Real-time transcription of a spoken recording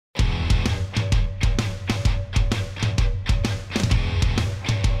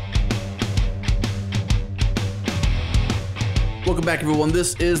Welcome back, everyone.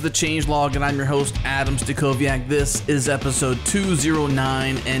 This is the Changelog, and I'm your host, Adam Stacoviak. This is episode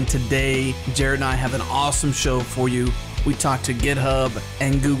 209, and today, Jared and I have an awesome show for you. We talked to GitHub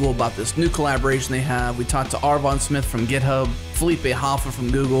and Google about this new collaboration they have. We talked to Arfon Smith from GitHub, Felipe Hoffa from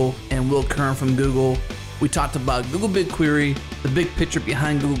Google, and Will Curran from Google. We talked about Google BigQuery, the big picture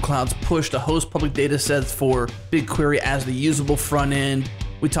behind Google Cloud's push to host public data sets for BigQuery as the usable front end.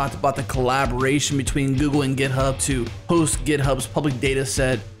 We talked about the collaboration between Google and GitHub to host GitHub's public data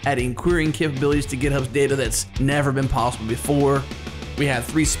set, adding querying capabilities to GitHub's data that's never been possible before. We had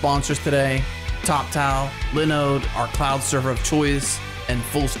 3 sponsors today: TopTal, Linode, our cloud server of choice, and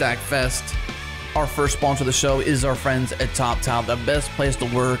Full Stack Fest. Our first sponsor of the show is our friends at TopTal, the best place to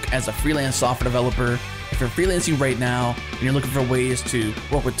work as a freelance software developer. If you're freelancing right now and you're looking for ways to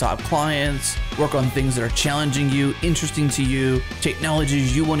work with top clients, work on things that are challenging you, interesting to you,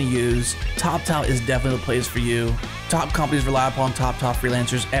 technologies you want to use, TopTal is definitely the place for you. Top companies rely upon TopTal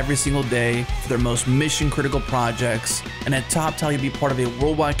freelancers every single day for their most mission-critical projects. And at TopTal, you'll be part of a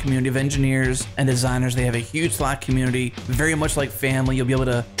worldwide community of engineers and designers. They have a huge Slack community, very much like family. You'll be able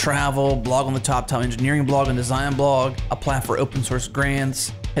to travel, blog on the TopTal engineering blog and design blog, apply for open source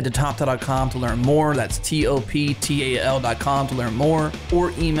grants. Head to TopTal.com to learn more. That's TOPTAL.com to learn more.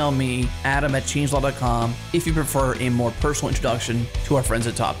 Or email me, Adam@changelog.com, if you prefer a more personal introduction to our friends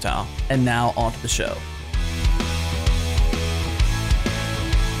at TopTal. And now on to the show.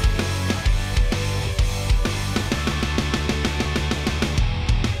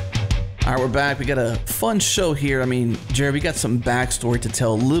 All right, we're back. We got a fun show here. I mean, Jared, we got some backstory to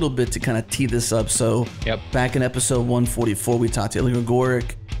tell a little bit to kind of tee this up. So back in episode 144, we talked to Ilya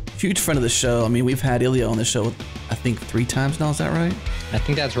Goric, huge friend of the show. I mean, we've had Ilya on the show, I think 3 times now. Is that right? I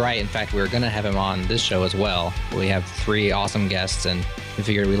think that's right. In fact, we were going to have him on this show as well. We have 3 awesome guests, and we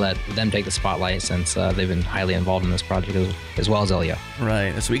figured we let them take the spotlight since they've been highly involved in this project as well as Ilya.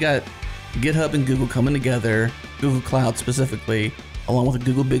 Right. So we got GitHub and Google coming together, Google Cloud specifically, along with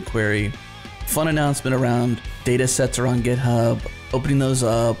Google BigQuery. Fun announcement around data sets around GitHub, opening those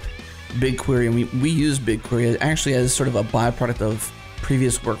up, BigQuery. And we use BigQuery actually as sort of a byproduct of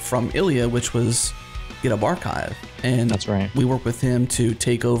previous work from Ilya, which was GitHub Archive. And that's right. We worked with him to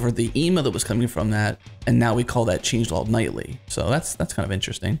take over the email that was coming from that, and now we call that Changelog Nightly. So that's kind of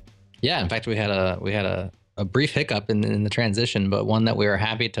interesting. Yeah, in fact, we had a brief hiccup in the transition, but one that we were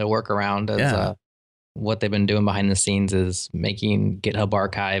happy to work around as what they've been doing behind the scenes is making GitHub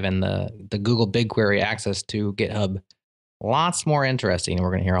Archive and the Google BigQuery access to GitHub lots more interesting. And we're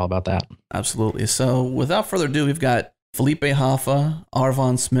going to hear all about that. Absolutely. So without further ado, we've got Felipe Hoffa,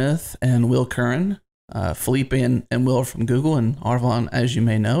 Arfon Smith, and Will Curran. Felipe and Will are from Google, and Arfon, as you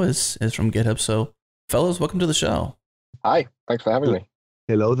may know, is from GitHub. So fellows, welcome to the show. Hi, thanks for having me.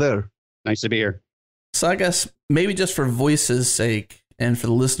 Hello there. Nice to be here. So I guess maybe just for voice's sake, and for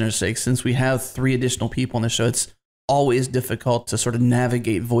the listeners' sake, since we have 3 additional people on the show, it's always difficult to sort of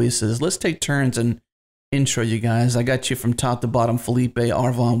navigate voices. Let's take turns and intro you guys. I got you from top to bottom, Felipe,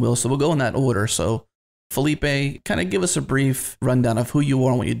 Arfon, Will. So we'll go in that order. So Felipe, kind of give us a brief rundown of who you are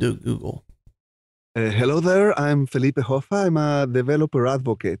and what you do at Google. Hello there. I'm Felipe Hoffa. I'm a developer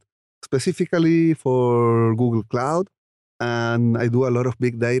advocate, specifically for Google Cloud. And I do a lot of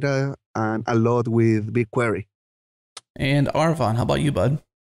big data and a lot with BigQuery. And Arfon, how about you, bud?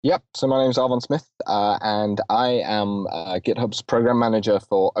 Yep, so my name is Arfon Smith, and I am GitHub's program manager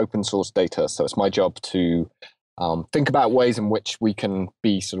for open source data. So it's my job to think about ways in which we can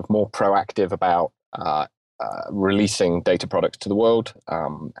be sort of more proactive about releasing data products to the world.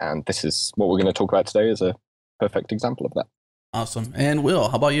 And this is what we're going to talk about today is a perfect example of that. Awesome. And Will,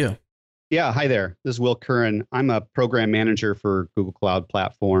 how about you? Yeah, hi there. This is Will Curran. I'm a program manager for Google Cloud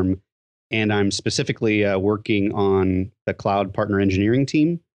Platform, and I'm specifically working on the cloud partner engineering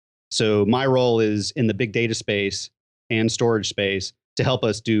team. So my role is in the big data space and storage space to help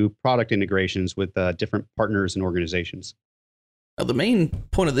us do product integrations with different partners and organizations. Now, the main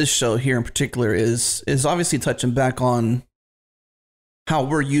point of this show here in particular is obviously touching back on how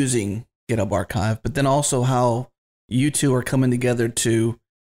we're using GitHub Archive, but then also how you two are coming together to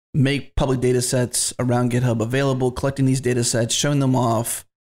make public data sets around GitHub available, collecting these data sets, showing them off.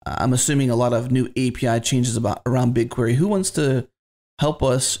 I'm assuming a lot of new API changes around BigQuery. Who wants to help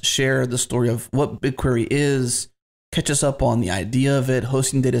us share the story of what BigQuery is, catch us up on the idea of it,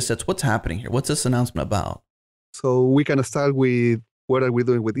 hosting data sets? What's happening here? What's this announcement about? So we can start with what are we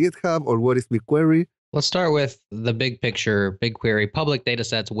doing with GitHub or what is BigQuery? Let's start with the big picture, BigQuery, public data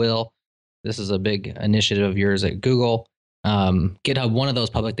sets. Will, this is a big initiative of yours at Google. GitHub, one of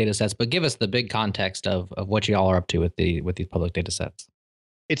those public data sets, but give us the big context of what you all are up to with these public data sets.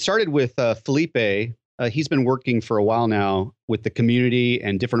 It started with Felipe he's been working for a while now with the community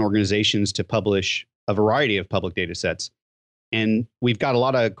and different organizations to publish a variety of public data sets. And we've got a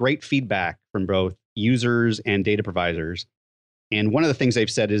lot of great feedback from both users and data providers. And one of the things they've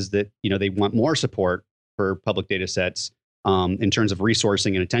said is that, they want more support for public data sets in terms of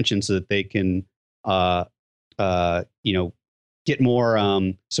resourcing and attention so that they can, get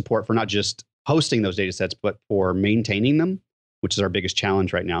more support for not just hosting those data sets, but for maintaining them, which is our biggest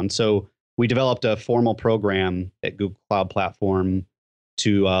challenge right now. And so we developed a formal program at Google Cloud Platform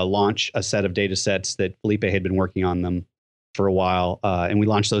to launch a set of data sets that Felipe had been working on them for a while. And we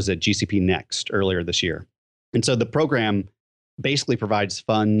launched those at GCP Next earlier this year. And so the program basically provides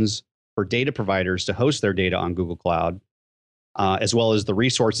funds for data providers to host their data on Google Cloud, as well as the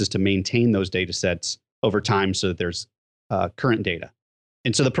resources to maintain those data sets over time so that there's current data.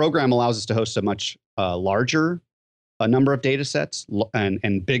 And so the program allows us to host a much larger number of data sets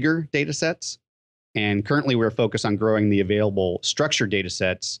and bigger data sets. And currently we're focused on growing the available structured data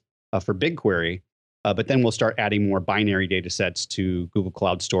sets for BigQuery, but then we'll start adding more binary data sets to Google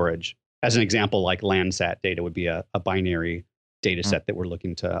Cloud Storage. As an example, like Landsat data would be a binary data set that we're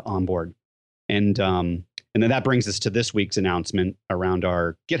looking to onboard. And then that brings us to this week's announcement around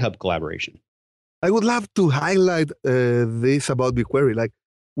our GitHub collaboration. I would love to highlight this about BigQuery. Like,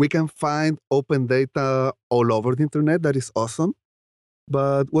 we can find open data all over the internet. That is awesome.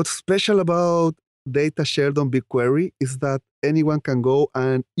 But what's special about data shared on BigQuery is that anyone can go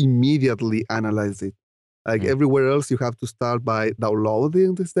and immediately analyze it. Like everywhere else, you have to start by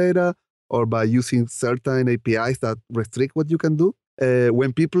downloading this data or by using certain APIs that restrict what you can do.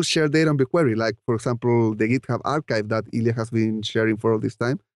 When people share data on BigQuery, like, for example, the GitHub archive that Ilya has been sharing for all this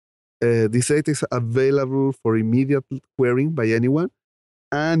time, this data is available for immediate querying by anyone,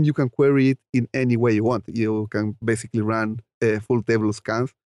 and you can query it in any way you want. You can basically run full table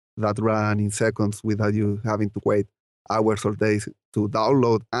scans that run in seconds without you having to wait hours or days to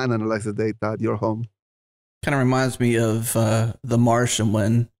download and analyze the data at your home. Kind of reminds me of The Martian,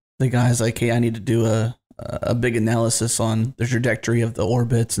 when the guy's like, hey, I need to do a big analysis on the trajectory of the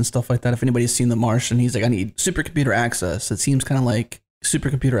orbits and stuff like that. If anybody's seen The Martian, he's like, I need supercomputer access. It seems kind of like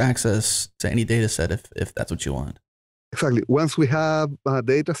supercomputer access to any data set if that's what you want. Exactly. Once we have a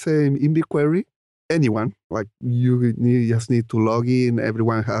data set in BigQuery, anyone, like you just need to log in.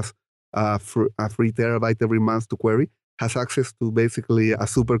 Everyone has a free terabyte every month to query, has access to basically a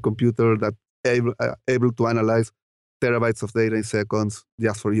supercomputer that's able to analyze terabytes of data in seconds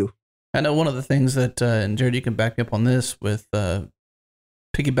just for you. I know one of the things that, and Jared, you can back me up on this, with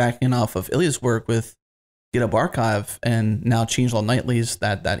piggybacking off of Ilya's work with GitHub Archive and now Changelog Nightly's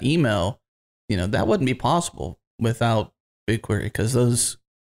that email, that wouldn't be possible without BigQuery, because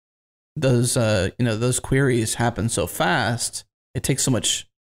those queries happen so fast. It takes so much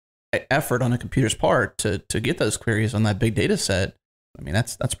effort on a computer's part to get those queries on that big data set. I mean,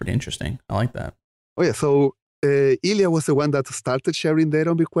 that's pretty interesting. I like that. Oh yeah, so Ilya was the one that started sharing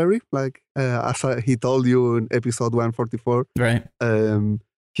data on BigQuery, like as he told you in episode 144. Right.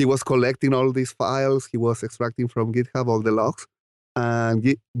 He was collecting all these files. He was extracting from GitHub all the logs. And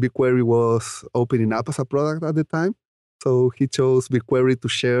BigQuery was opening up as a product at the time. So he chose BigQuery to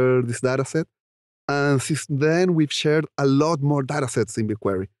share this data set. And since then, we've shared a lot more data sets in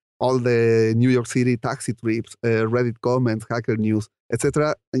BigQuery. All the New York City taxi trips, Reddit comments, Hacker News,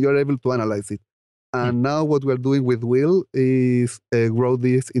 etc. And you're able to analyze it. And now what we're doing with Will is grow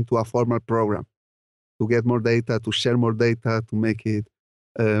this into a formal program to get more data, to share more data, to make it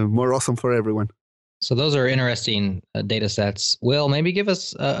more awesome for everyone. So those are interesting data sets. Will, maybe give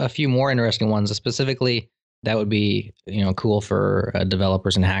us a few more interesting ones. Specifically, that would be cool for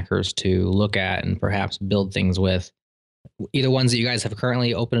developers and hackers to look at and perhaps build things with. Either ones that you guys have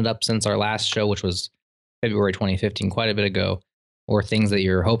currently opened up since our last show, which was February 2015, quite a bit ago, or things that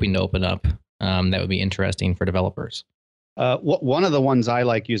you're hoping to open up that would be interesting for developers. One of the ones I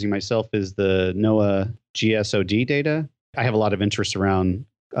like using myself is the NOAA GSOD data. I have a lot of interest around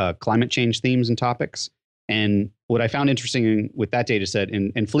climate change themes and topics. And what I found interesting with that data set,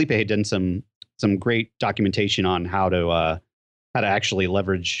 and Felipe had done some great documentation on how to actually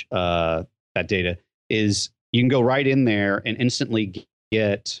leverage that data, is you can go right in there and instantly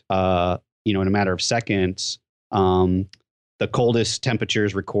get, in a matter of seconds, the coldest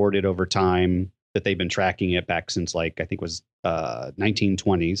temperatures recorded over time that they've been tracking it back since, like, I think it was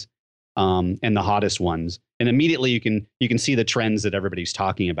 1920s, and the hottest ones. And immediately you can see the trends that everybody's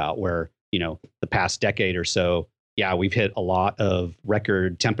talking about, where, the past decade or so, we've hit a lot of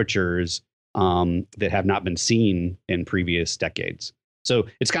record temperatures that have not been seen in previous decades. So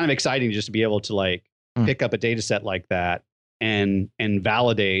it's kind of exciting just to be able to pick up a data set like that and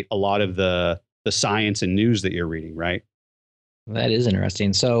validate a lot of the the science and news that you're reading, right? That is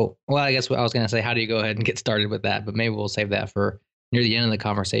interesting. So, well, I guess what I was going to say, how do you go ahead and get started with that? But maybe we'll save that for near the end of the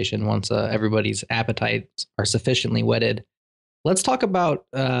conversation once everybody's appetites are sufficiently whetted. Let's talk about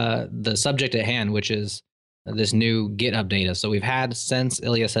the subject at hand, which is this new GitHub data. So we've had, since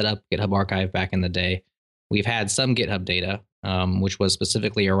Ilya set up GitHub Archive back in the day, we've had some GitHub data, which was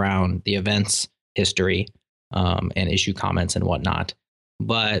specifically around the events history and issue comments and whatnot.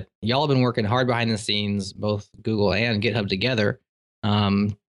 But y'all have been working hard behind the scenes, both Google and GitHub together,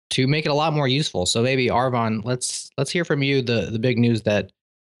 to make it a lot more useful. So maybe Arfon, let's hear from you the big news that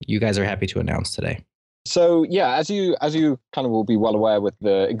you guys are happy to announce today. So yeah, as you kind of will be well aware, with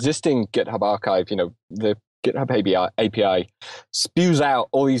the existing GitHub archive, the GitHub API spews out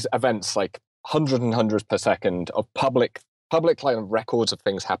all these events, like hundreds per second of public kind of records of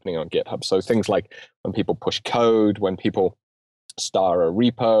things happening on GitHub. So things like when people push code, when people star a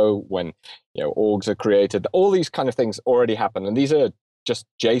repo, when orgs are created, all these kind of things already happen, and these are just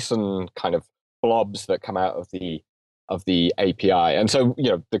JSON kind of blobs that come out of the API. And so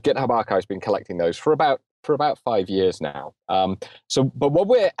the GitHub archive's been collecting those for about 5 years now. But what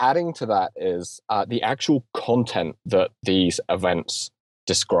we're adding to that is the actual content that these events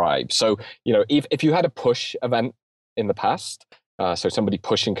describe. So if you had a push event in the past, so somebody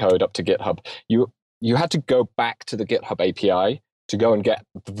pushing code up to GitHub, you had to go back to the GitHub API to go and get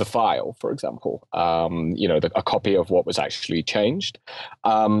the file, for example, a copy of what was actually changed.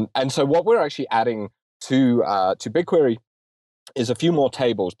 And so what we're actually adding to BigQuery is a few more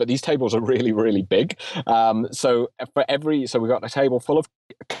tables, but these tables are really, really big. So we've got a table full of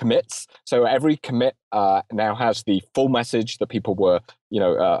commits. So every commit now has the full message that people were,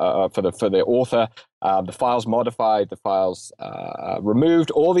 for the author, the files modified, the files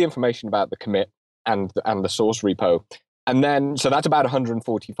removed, all the information about the commit and the source repo. And then, so that's about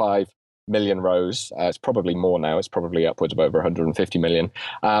 145 million rows. It's probably more now. It's probably upwards of over 150 million.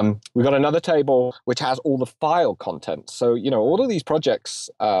 We've got another table which has all the file content. So, all of these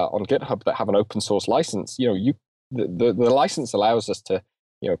projects on GitHub that have an open source license, the license allows us to,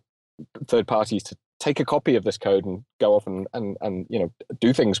 third parties to take a copy of this code and go off and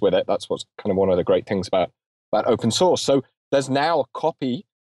do things with it. That's what's kind of one of the great things about open source. So there's now a copy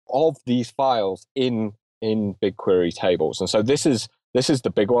of these files in BigQuery tables. And so this is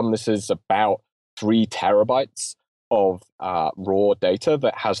the big one. This is about 3 terabytes of raw data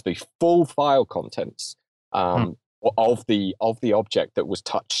that has the full file contents of the object that was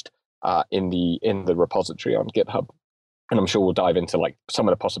touched in the repository on GitHub. And I'm sure we'll dive into like some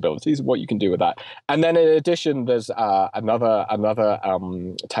of the possibilities of what you can do with that. And then in addition, there's another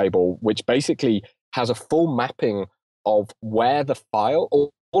table which basically has a full mapping of where the file,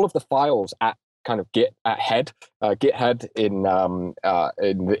 all of the files at kind of git head in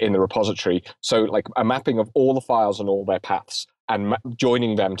the repository. So like a mapping of all the files and all their paths and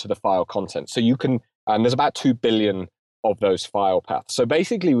joining them to the file content. So you can, and there's about 2 billion of those file paths. So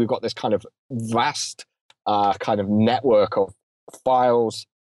basically we've got this kind of vast kind of network of files,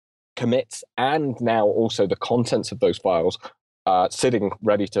 commits, and now also the contents of those files sitting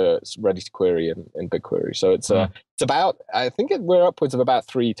ready to query in BigQuery. So it's about, I think we're upwards of about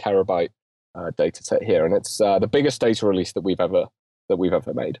 3 terabyte data set here, and it's the biggest data release that we've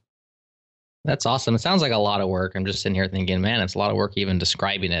ever made. That's awesome. It sounds like a lot of work. I'm just sitting here thinking, man, it's a lot of work even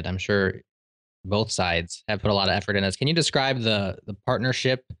describing it. I'm sure both sides have put a lot of effort in this. Can you describe the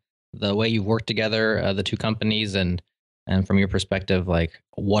partnership, the way you've worked together, the two companies, and from your perspective, like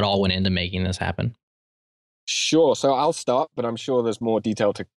what all went into making this happen? Sure. So I'll start, but I'm sure there's more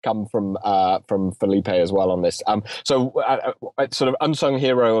detail to come from Felipe as well on this. So sort of unsung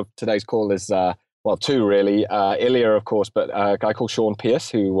hero of today's call is, well, 2 really. Ilya, of course, but a guy called Sean Pierce,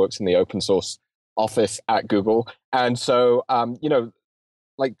 who works in the open source office at Google. And so,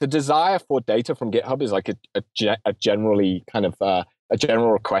 like the desire for data from GitHub is like a generally kind of a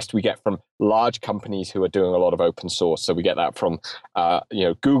general request we get from large companies who are doing a lot of open source. So we get that from,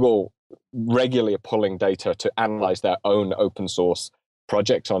 Google regularly pulling data to analyze their own open source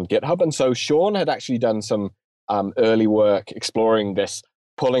projects on GitHub. And so Sean had actually done some early work exploring this,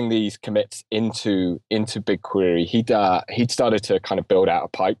 pulling these commits into BigQuery. He'd started to kind of build out a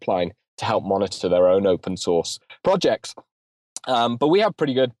pipeline to help monitor their own open source projects. But we have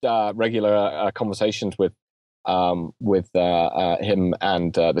pretty good regular conversations with him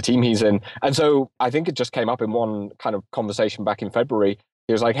and the team he's in. And so I think it just came up in one kind of conversation back in February.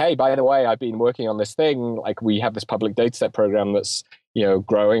 He was like, hey, by the way, I've been working on this thing. Like we have this public dataset program that's,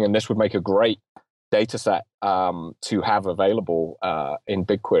 growing, and this would make a great data set to have available in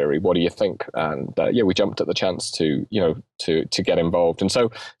BigQuery. What do you think? And yeah, we jumped at the chance to to get involved. And so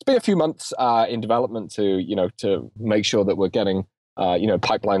it's been a few months in development to make sure that we're getting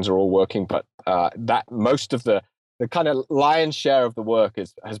pipelines are all working, but that most of the kind of lion's share of the work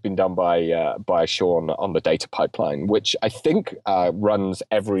has been done by Sean on the data pipeline, which I think runs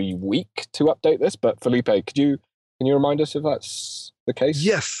every week to update this. But Felipe, can you remind us if that's the case?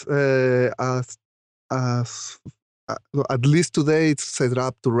 Yes, at least today it's set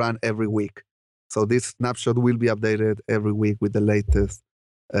up to run every week. So this snapshot will be updated every week with the latest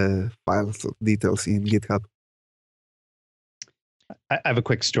files details in GitHub. I have a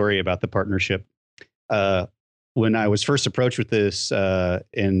quick story about the partnership. When I was first approached with this,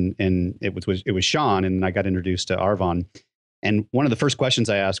 and it was Sean, and I got introduced to Arfon. And one of the first questions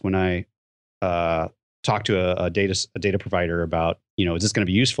I asked when I talked to a data provider about, is this going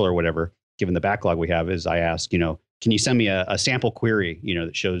to be useful or whatever, given the backlog we have, is I asked, can you send me a sample query,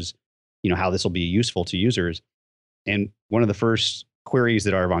 that shows, how this will be useful to users. And one of the first queries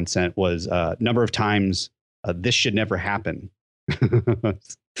that Arfon sent was number of times this should never happen.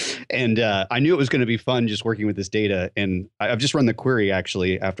 And I knew it was going to be fun just working with this data. And I've just run the query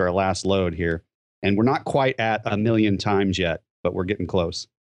actually after our last load here. And we're not quite at 1 million times yet, but we're getting close.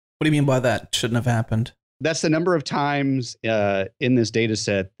 What do you mean by that? Shouldn't have happened? That's the number of times in this data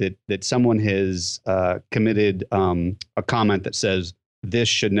set that someone has committed a comment that says, this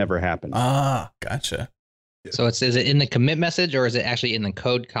should never happen. Ah, gotcha. So is it in the commit message, or is it actually in the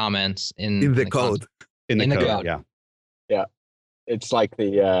code comments? In the code. In the code, yeah. Yeah. It's like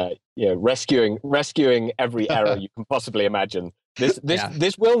the rescuing every error you can possibly imagine. This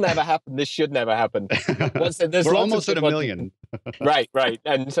will never happen. This should never happen. We're almost at 1 million. Right.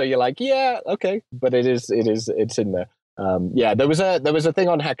 And so you're like, yeah, okay, but it's in there. There was a thing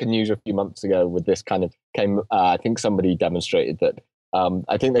on Hacker News a few months ago with this kind of came. I think somebody demonstrated that.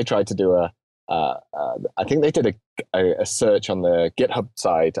 I think they tried to do I think they did a search on the GitHub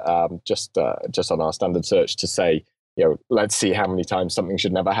side, just on our standard search to say, let's see how many times something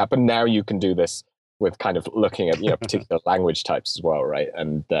should never happen. Now you can do this with kind of looking at particular language types as well, right?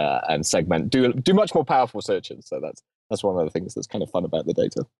 And segment, do much more powerful searches. So that's one of the things that's kind of fun about the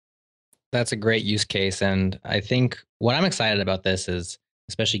data. That's a great use case, and I think what I'm excited about this is,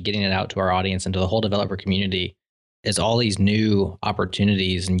 especially getting it out to our audience and to the whole developer community, is all these new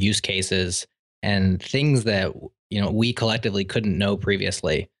opportunities and use cases and things that we collectively couldn't know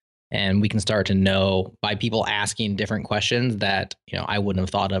previously. And we can start to know by people asking different questions that I wouldn't have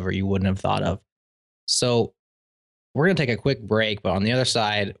thought of or you wouldn't have thought of. So we're going to take a quick break, but on the other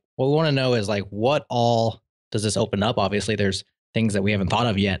side, what we want to know is what all does this open up? Obviously, there's things that we haven't thought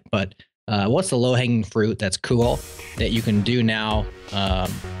of yet, but what's the low-hanging fruit that's cool that you can do now?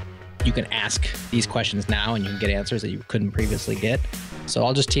 You can ask these questions now and you can get answers that you couldn't previously get. So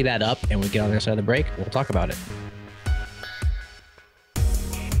I'll just tee that up and we get on the other side of the break. We'll talk about it.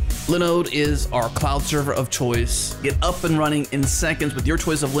 Linode is our cloud server of choice. Get up and running in seconds with your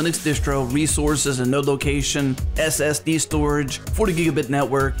choice of Linux distro, resources, and node location, SSD storage, 40 gigabit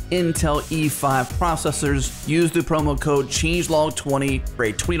network, Intel E5 processors. Use the promo code changelog20 for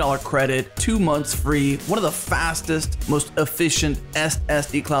a $20 credit, 2 months free. One of the fastest, most efficient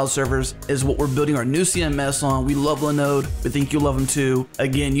SSD cloud servers is what we're building our new CMS on. We love Linode. We think you'll love them too.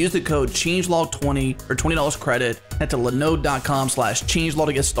 Again, use the code changelog20 for $20 credit. Head to linode.com/changelog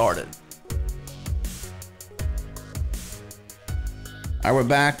to get started. All right, we're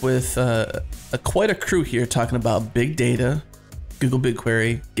back with quite a crew here talking about big data, Google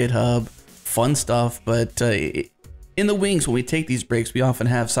BigQuery, GitHub, fun stuff. But in the wings, when we take these breaks, we often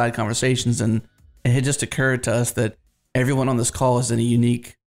have side conversations, and it had just occurred to us that everyone on this call is in a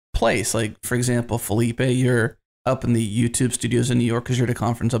unique place. Like, for example, Felipe, you're up in the YouTube studios in New York because you're at a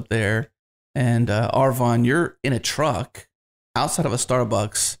conference up there. And Arfon, you're in a truck outside of a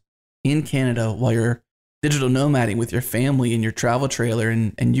Starbucks in Canada while you're digital nomading with your family in your travel trailer,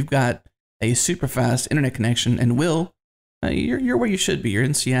 and you've got a super fast internet connection. And Will, you're where you should be. You're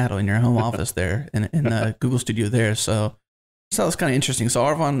in Seattle in your home office there in the Google studio there. So it's kind of interesting. So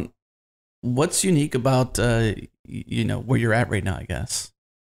Arfon, what's unique about where you're at right now, I guess?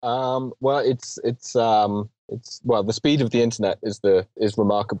 Well, it's the speed of the internet is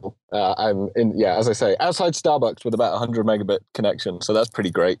remarkable. I'm as I say, outside Starbucks with about 100 megabit connection, so that's pretty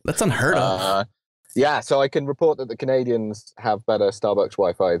great. That's unheard of. So I can report that the Canadians have better Starbucks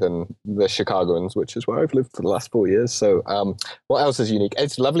Wi-Fi than the Chicagoans, which is where I've lived for the last 4 years. So what else is unique?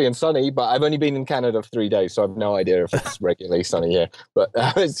 It's lovely and sunny, but I've only been in Canada for 3 days, so I have no idea if it's regularly sunny here. But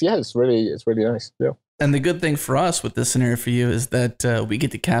it's really nice. Yeah. And the good thing for us with this scenario for you is that we get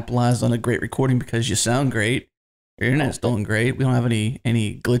to capitalize on a great recording because you sound great. Your internet's doing great. We don't have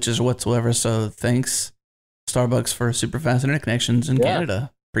any glitches whatsoever. So thanks, Starbucks, for super fast internet connections in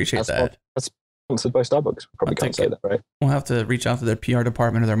Canada. Appreciate that. That's sponsored by Starbucks. Probably can't say that, right? We'll have to reach out to their PR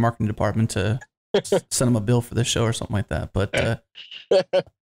department or their marketing department to send them a bill for this show or something like that. But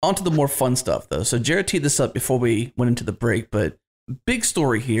on to the more fun stuff, though. So Jared teed this up before we went into the break, but big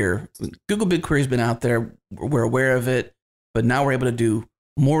story here. Google BigQuery has been out there. We're aware of it, but now we're able to do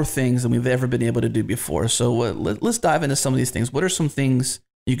more things than we've ever been able to do before. So let's dive into some of these things. What are some things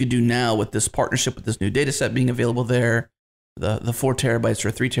you could do now with this partnership, with this new data set being available there, the 4 terabytes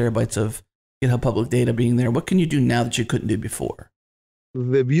or 3 terabytes of GitHub public data being there? What can you do now that you couldn't do before?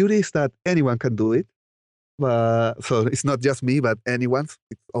 The beauty is that anyone can do it. So it's not just me, but anyone.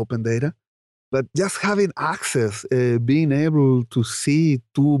 It's open data. But just having access, being able to see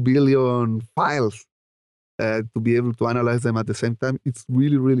 2 billion files, to be able to analyze them at the same time, it's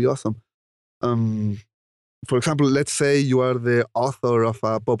really, really awesome. For example, let's say you are the author of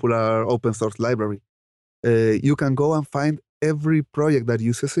a popular open source library. You can go and find every project that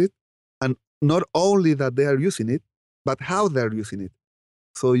uses it, and not only that they are using it, but how they're using it.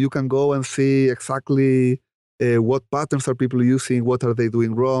 So you can go and see exactly what patterns are people using, what are they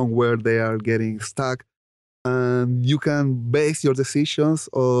doing wrong, where they are getting stuck. And you can base your decisions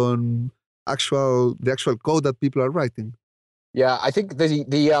on the actual code that people are writing. Yeah, I think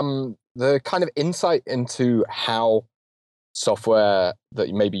the kind of insight into how software that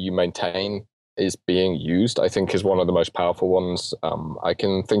maybe you maintain is being used, I think, is one of the most powerful ones I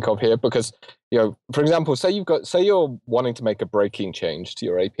can think of here. Because, for example, say you're wanting to make a breaking change to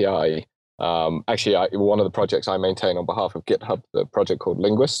your API. Actually, one of the projects I maintain on behalf of GitHub, the project called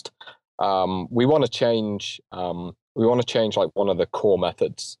Linguist, we want to change like one of the core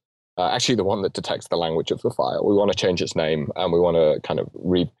methods. Actually, the one that detects the language of the file. We want to change its name, and we want to kind of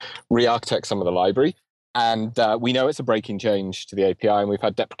re-architect some of the library. And we know it's a breaking change to the API, and we've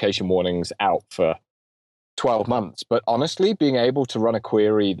had deprecation warnings out for 12 months. But honestly, being able to run a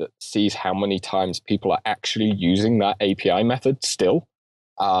query that sees how many times people are actually using that API method still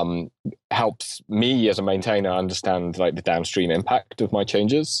helps me as a maintainer understand like the downstream impact of my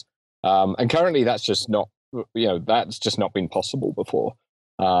changes. And currently, that's just not been possible before.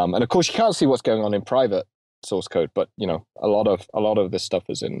 And of course, you can't see what's going on in private source code, but a lot of this stuff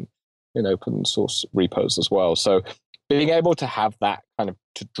is in open source repos as well. So being able to have that kind of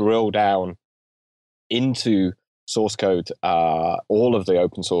to drill down into source code, all of the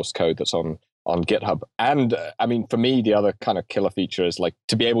open source code that's on GitHub. And I mean, for me, the other kind of killer feature is like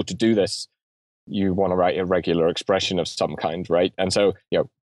to be able to do this, you want to write a regular expression of some kind, right? And so,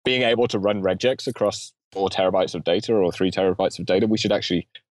 being able to run regex across 4 terabytes of data or 3 terabytes of data, we should actually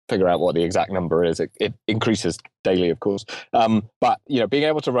figure out what the exact number is. It increases daily, of course. But being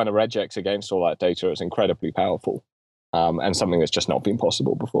able to run a regex against all that data is incredibly powerful, and something that's just not been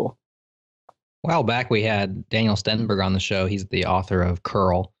possible before. A while back, we had Daniel Stenberg on the show. He's the author of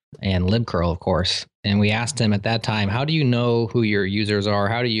curl and libcurl, of course. And we asked him at that time, how do you know who your users are?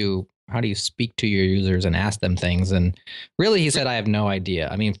 How do you speak to your users and ask them things? And really, he said, I have no idea.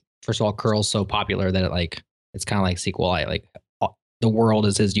 I mean, first of all, curl's so popular that it's kind of like SQLite, like the world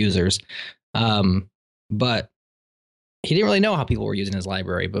is his users. But he didn't really know how people were using his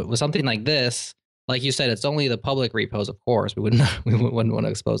library. But with something like this, like you said, it's only the public repos, of course. We wouldn't want to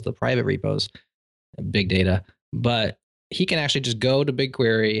expose the private repos, big data. But he can actually just go to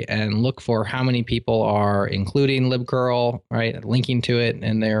BigQuery and look for how many people are including libcurl, right, linking to it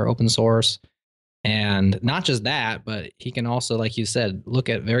in their open source. And not just that, but he can also, like you said, look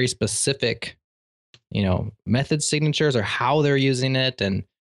at very specific, method signatures or how they're using it, and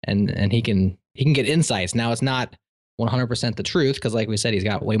he can get insights. Now, it's not 100% the truth because, like we said, he's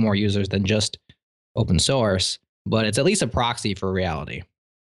got way more users than just open source, but it's at least a proxy for reality. Is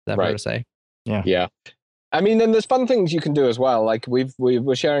that fair to say? Yeah. Yeah. I mean, then there's fun things you can do as well. Like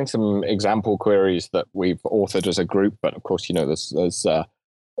we're sharing some example queries that we've authored as a group, but of course, there's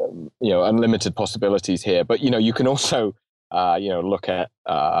unlimited possibilities here. But you can also look at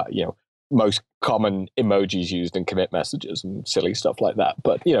most common emojis used in commit messages and silly stuff like that.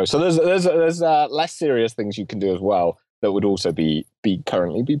 But so there's less serious things you can do as well that would also be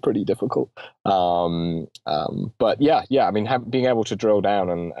currently pretty difficult. But yeah, I mean, being able to drill down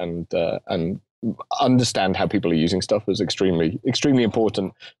and understand how people are using stuff is extremely, extremely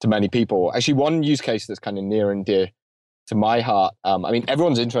important to many people. Actually, one use case that's kind of near and dear to my heart. I mean,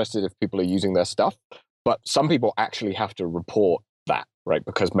 everyone's interested if people are using their stuff, but some people actually have to report that, right?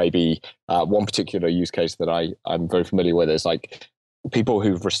 Because maybe one particular use case that I'm very familiar with is like people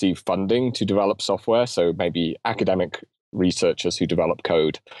who've received funding to develop software, so maybe academic researchers who develop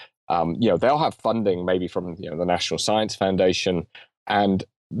code, they'll have funding maybe from the National Science Foundation, and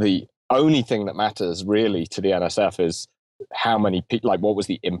the only thing that matters really to the NSF is how many people, like what was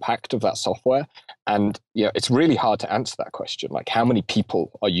the impact of that software. And it's really hard to answer that question, like how many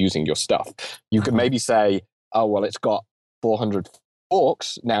people are using your stuff. You could maybe say, oh well, it's got 400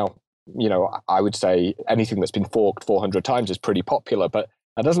 forks now. I would say anything that's been forked 400 times is pretty popular, but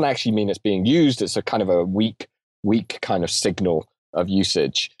that doesn't actually mean it's being used. It's a kind of a weak kind of signal of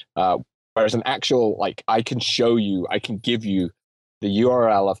usage. Whereas an actual, like, I can give you the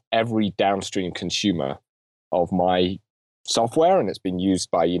URL of every downstream consumer of my software, and it's been used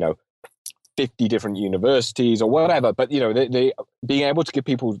by 50 different universities or whatever. But they being able to give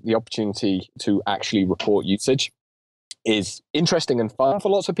people the opportunity to actually report usage is interesting and fun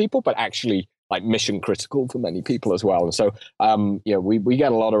for lots of people, but actually like mission critical for many people as well. And so we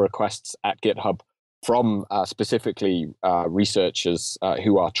get a lot of requests at GitHub from specifically researchers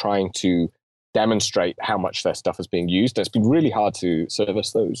who are trying to demonstrate how much their stuff is being used. It's been really hard to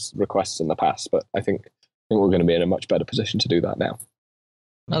service those requests in the past, but I think we're going to be in a much better position to do that now.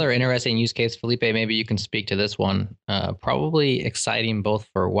 Another interesting use case, Felipe, maybe you can speak to this one, probably exciting both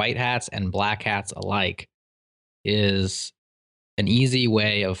for white hats and black hats alike, is an easy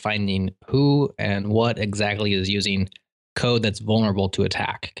way of finding who and what exactly is using code that's vulnerable to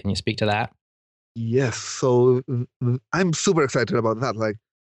attack. Can you speak to that? Yes. So I'm super excited about that. Like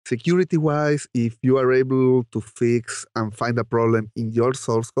security-wise, if you are able to fix and find a problem in your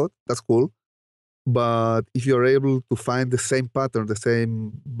source code, that's cool. But if you're able to find the same pattern, the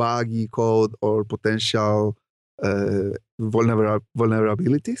same buggy code or potential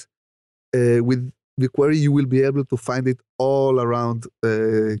vulnerabilities, with BigQuery, you will be able to find it all around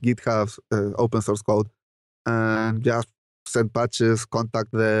GitHub's open source code and just send patches,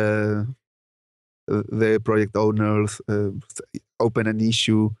 contact the project owners, open an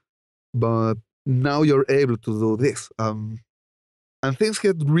issue. But now you're able to do this. And things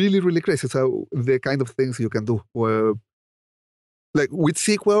get really, really crazy. So the kind of things you can do, where, like with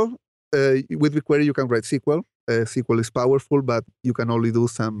SQL, with BigQuery, you can write SQL. SQL is powerful, but you can only do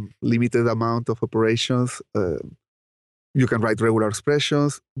some limited amount of operations. You can write regular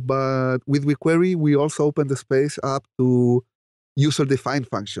expressions. But with BigQuery, we also open the space up to user-defined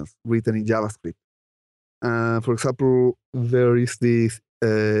functions written in JavaScript. For example, there is this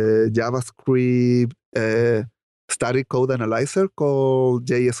JavaScript static code analyzer called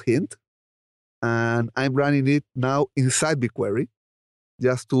JSHint, and I'm running it now inside BigQuery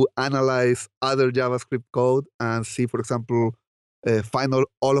just to analyze other JavaScript code and see, for example, find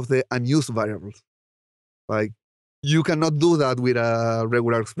all of the unused variables. Like, you cannot do that with a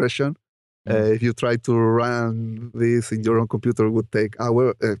regular expression. If you try to run this in your own computer, it would take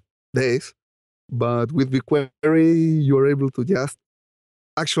days. But with BigQuery, you're able to just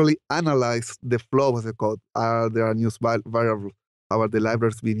actually analyze the flow of the code. Are there unused variables? How are the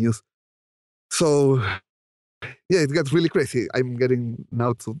libraries being used? So, yeah, it gets really crazy. I'm getting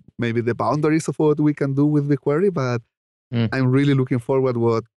now to maybe the boundaries of what we can do with BigQuery, but I'm really looking forward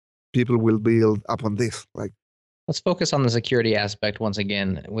what people will build upon this. Like, let's focus on the security aspect once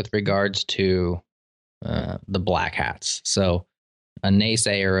again with regards to the black hats. So, a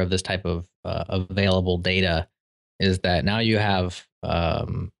naysayer of this type of available data is that now you have a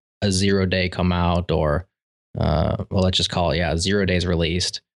 0-day come out, or well, let's just call it 0 days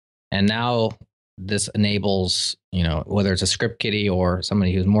released, and now this enables whether it's a script kiddie or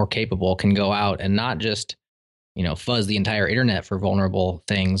somebody who's more capable can go out and not just fuzz the entire internet for vulnerable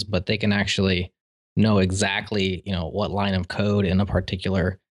things, but they can actually know exactly what line of code in a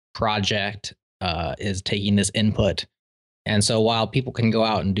particular project is taking this input. And so while people can go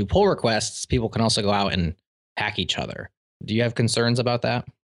out and do pull requests, people can also go out and hack each other. Do you have concerns about that?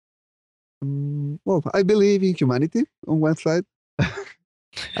 Well, I believe in humanity on one side.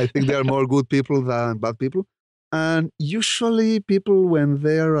 I think there are more good people than bad people. And usually people, when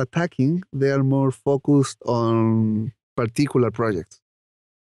they are attacking, they are more focused on particular projects.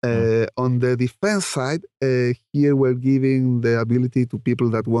 On the defense side, here we're giving the ability to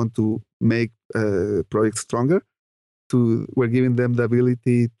people that want to make projects stronger. We're giving them the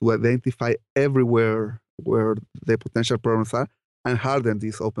ability to identify everywhere where the potential problems are and harden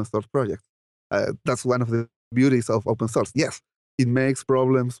these open source projects. That's one of the beauties of open source. Yes, it makes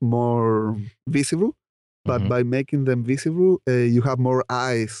problems more visible, but by making them visible, you have more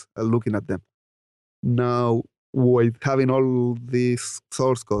eyes looking at them. Now, with having all this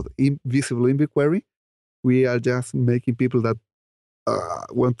source code visible in BigQuery, we are just making people that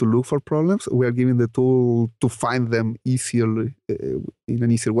want to look for problems, we are giving the tool to find them easily in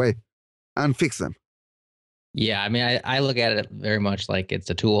an easier way and fix them. Yeah, I mean, I look at it very much like it's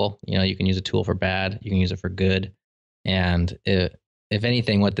a tool. You can use a tool for bad, you can use it for good. And if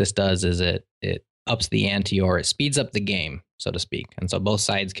anything, what this does is it ups the ante, or it speeds up the game, so to speak. And so both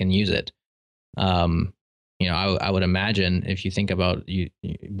sides can use it. I would imagine, if you think about you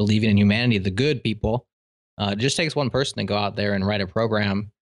believing in humanity, the good people, it just takes one person to go out there and write a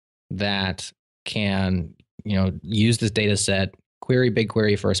program that can, use this data set, query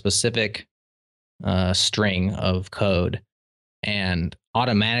BigQuery for a specific string of code, and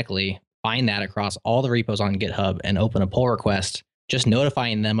automatically find that across all the repos on GitHub and open a pull request, just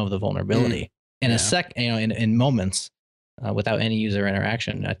notifying them of the vulnerability in in moments, without any user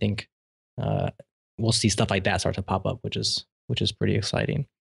interaction. I think we'll see stuff like that start to pop up, which is pretty exciting.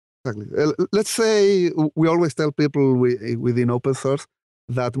 Exactly. Let's say we always tell people within open source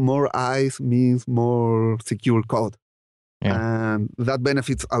that more eyes means more secure code. Yeah. And that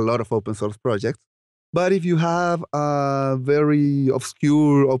benefits a lot of open source projects. But if you have a very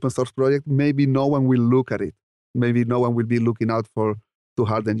obscure open source project, maybe no one will look at it. Maybe no one will be looking out to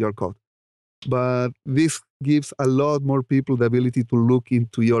harden your code. But this gives a lot more people the ability to look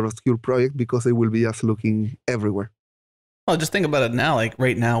into your obscure project, because they will be just looking everywhere. Well, just think about it now. Like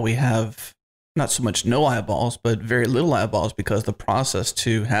right now, we have not so much no eyeballs, but very little eyeballs, because the process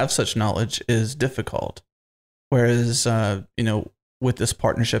to have such knowledge is difficult. Whereas, with this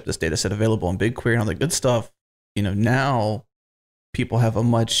partnership, this data set available in BigQuery and all the good stuff, now people have a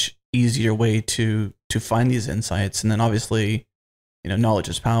much easier way to find these insights. And then obviously, knowledge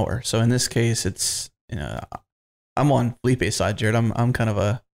is power. So in this case, it's, I'm on Felipe's side, Jared. I'm kind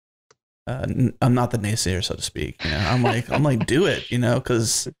of I'm not the naysayer, so to speak. I'm like, do it,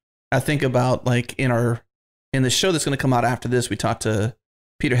 because I think about, like, in the show that's going to come out after this, we talked to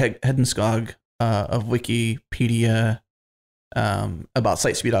Peter Hedenskog of Wikipedia about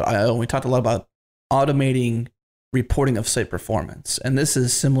sitespeed.io, and we talked a lot about automating reporting of site performance. And this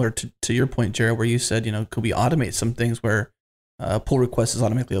is similar to your point, Jared, where you said, could we automate some things where pull request is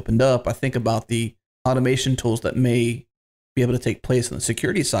automatically opened up? I think about the automation tools that may be able to take place on the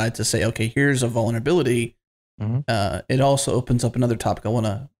security side to say, okay, here's a vulnerability. Mm-hmm. It also opens up another topic I want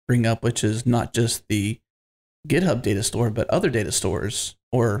to bring up, which is not just the GitHub data store, but other data stores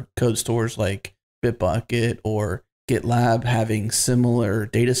or code stores like Bitbucket or GitLab having similar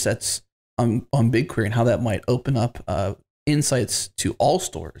data sets on BigQuery, and how that might open up insights to all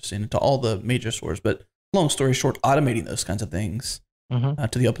stores and to all the major stores. But long story short, automating those kinds of things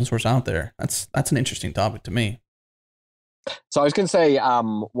to the open source out there. That's an interesting topic to me. So I was going to say,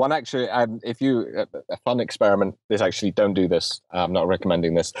 one actually, if you a fun experiment. This actually, don't do this. I'm not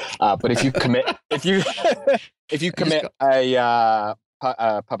recommending this. But if you commit, if you commit a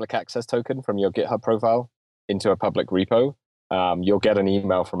public access token from your GitHub profile into a public repo, you'll get an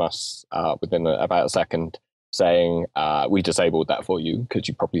email from us within about a second saying we disabled that for you because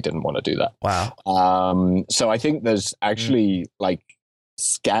you probably didn't want to do that. Wow. So I think there's actually like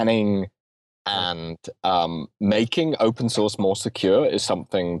scanning and making open source more secure is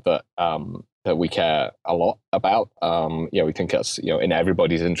something that that we care a lot about. We think that's in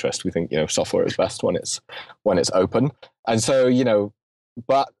everybody's interest. We think software is best when it's open, and so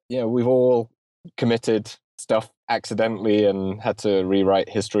but we've all committed stuff accidentally and had to rewrite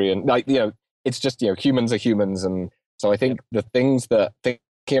history, and it's just humans are humans, and so I think thinking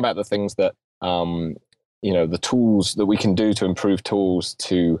about the things that the tools that we can do to improve tools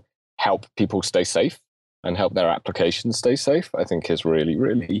to help people stay safe and help their applications stay safe, I think is really,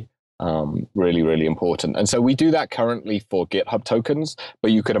 really, really, really important. And so we do that currently for GitHub tokens,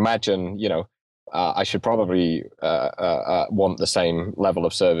 but you could imagine, I should probably want the same level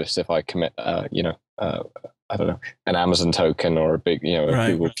of service if I commit, I don't know, an Amazon token or a big, a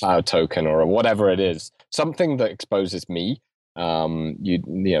Google Cloud token or whatever it is, something that exposes me.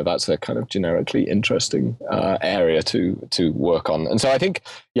 That's a kind of generically interesting area to work on. And so I think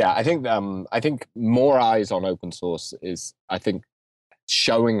more eyes on open source is, I think,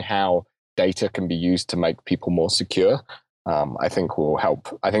 showing how data can be used to make people more secure. I think will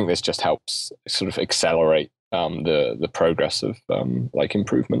help. I think this just helps sort of accelerate the progress of like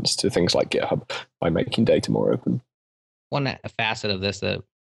improvements to things like GitHub by making data more open. One facet of this that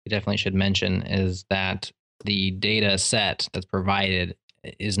we definitely should mention is that the data set that's provided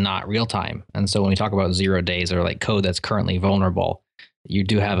is not real time. And so when we talk about 0 days or like code that's currently vulnerable, you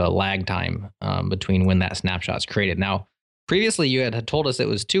do have a lag time between when that snapshot is created. Now, previously you had told us it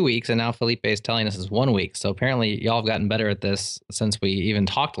was 2 weeks, and now Felipe is telling us it's 1 week. So apparently y'all have gotten better at this since we even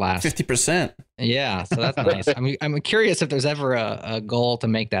talked last. 50%. Yeah, so that's nice. I'm curious if there's ever a goal to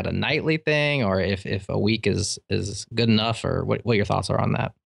make that a nightly thing, or if a week is good enough, or what your thoughts are on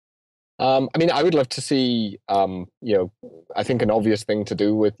that. I mean, I would love to see, I think an obvious thing to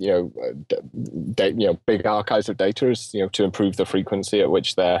do with, big archives of data is, to improve the frequency at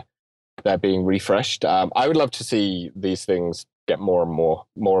which they're being refreshed. I would love to see these things get more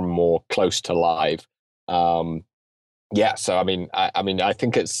and more close to live. So I mean, I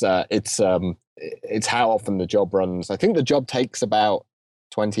think it's how often the job runs. I think the job takes about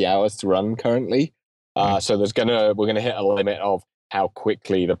 20 hours to run currently. So we're gonna hit a limit of how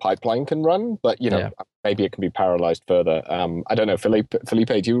quickly the pipeline can run, but maybe it can be parallelized further. I don't know, Felipe,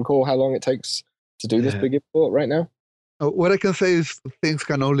 do you recall how long it takes to do this big import right now? What I can say is things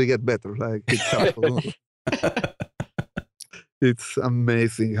can only get better. Like it's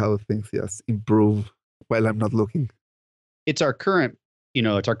amazing how things just improve while I'm not looking. It's our current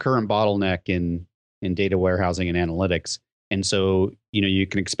bottleneck in data warehousing and analytics, and so you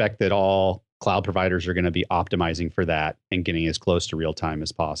can expect that all cloud providers are going to be optimizing for that and getting as close to real time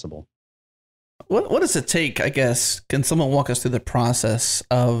as possible. What does it take, I guess? Can someone walk us through the process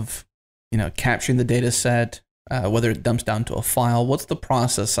of, capturing the data set, whether it dumps down to a file? What's the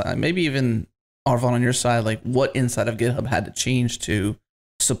process? Maybe even, Arfon, on your side, like what inside of GitHub had to change to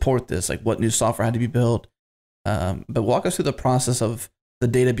support this? Like what new software had to be built? But walk us through the process of the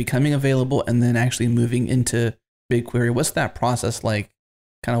data becoming available and then actually moving into BigQuery. What's that process like?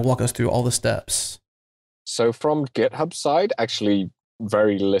 Kind of walk us through all the steps. So from GitHub side, actually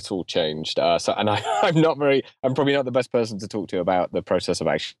very little changed. I'm probably not the best person to talk to about the process of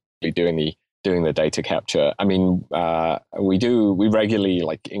actually doing the data capture. I mean, we regularly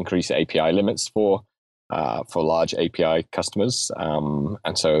increase API limits for large API customers,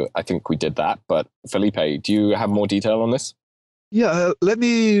 and so I think we did that. But Felipe, do you have more detail on this? Yeah, let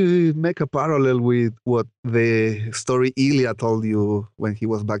me make a parallel with what the story Ilya told you when he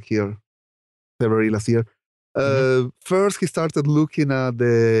was back here February last year. First, he started looking at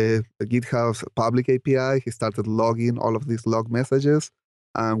the GitHub's public API. He started logging all of these log messages.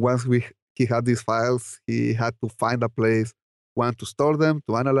 And once he had these files, he had to find a place, one, to store them,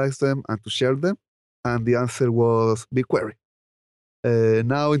 to analyze them, and to share them. And the answer was BigQuery.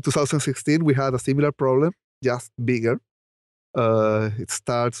 Now in 2016, we had a similar problem, just bigger. It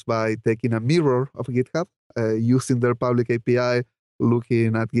starts by taking a mirror of GitHub, using their public API,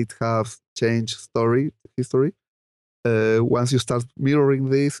 looking at GitHub's change history. Once you start mirroring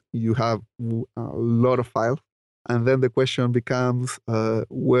this, you have a lot of files. And then the question becomes,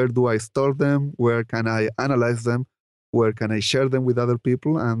 where do I store them? Where can I analyze them? Where can I share them with other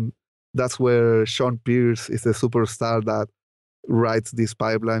people? And that's where Sean Pierce is the superstar that writes this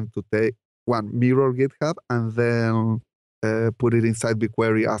pipeline to take mirror GitHub and then put it inside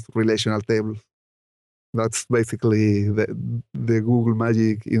BigQuery as relational tables. That's basically the Google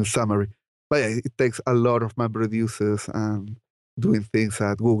magic in summary. But yeah, it takes a lot of MapReduces and doing things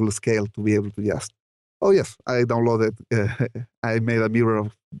at Google scale to be able to just, oh yes, I downloaded, I made a mirror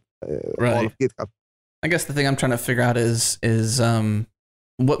of all of GitHub. I guess the thing I'm trying to figure out is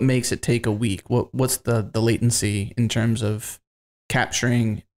what makes it take a week? What's the latency in terms of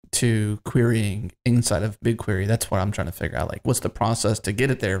capturing to querying inside of BigQuery? That's what I'm trying to figure out. Like, what's the process to get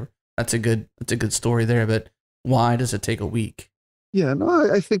it there? That's a good story there, but why does it take a week? Yeah,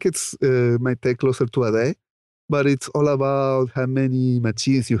 no, I think it's might take closer to a day, but it's all about how many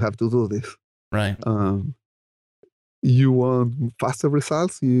machines you have to do this. Right. You want faster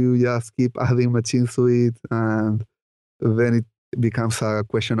results, you just keep adding machines to it, and then it becomes a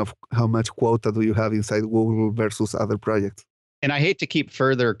question of how much quota do you have inside Google versus other projects. And I hate to keep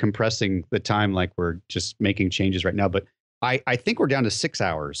further compressing the time like we're just making changes right now, but I think we're down to 6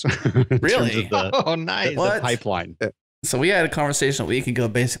 hours. Really? Oh, nice. The pipeline. So we had a conversation a week ago,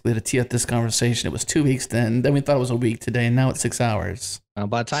 basically, to tee up this conversation. It was 2 weeks then we thought it was a week today, and now it's 6 hours.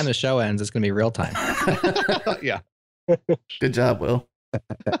 By the time the show ends, it's going to be real time. Yeah. Good job, Will.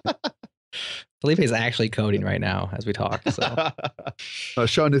 Felipe is actually coding right now as we talk. So.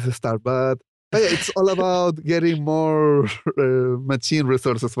 Sean is a star, but yeah, it's all about getting more machine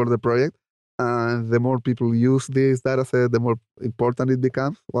resources for the project. And the more people use this data set, the more important it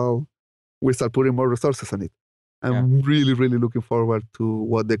becomes. Well, we start putting more resources on it. I'm really, really looking forward to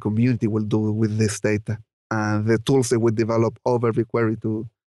what the community will do with this data and the tools that we develop over BigQuery to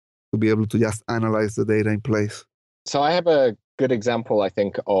be able to just analyze the data in place. So I have a good example, I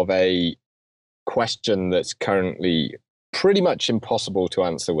think, of a question that's currently pretty much impossible to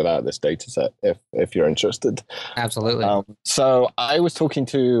answer without this data set if you're interested. Absolutely. So I was talking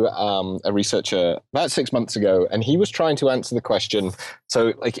to a researcher about 6 months ago, and he was trying to answer the question.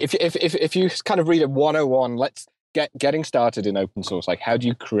 So like if you kind of read a 101, let's getting started in open source, like how do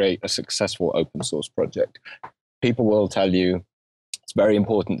you create a successful open source project? People will tell you it's very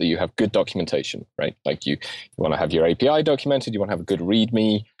important that you have good documentation, right? Like you want to have your API documented, you want to have a good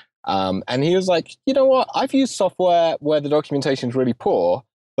README. And he was like, you know what? I've used software where the documentation is really poor,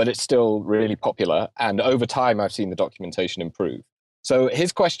 but it's still really popular. And over time, I've seen the documentation improve. So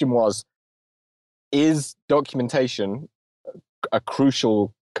his question was, is documentation a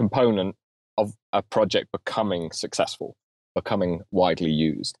crucial component of a project becoming successful, becoming widely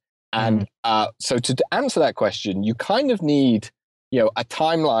used? And so to answer that question, you kind of need, a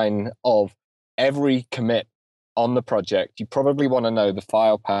timeline of every commit on the project. You probably want to know the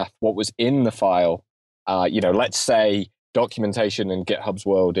file path, what was in the file. Let's say documentation in GitHub's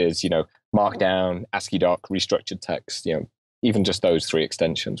world is, Markdown, ASCII doc, restructured text. Even just those 3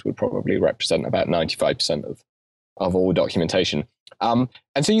 extensions would probably represent about 95% of all documentation. And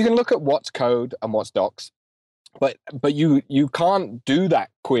so you can look at what's code and what's docs, but you can't do that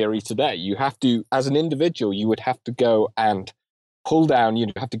query today. You have to, as an individual, you would have to go and pull down, you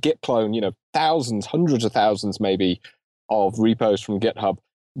have to git clone, thousands, hundreds of thousands maybe of repos from GitHub,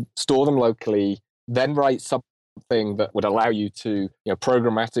 store them locally, then write something that would allow you to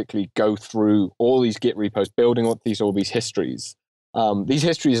programmatically go through all these Git repos, building up all these histories. These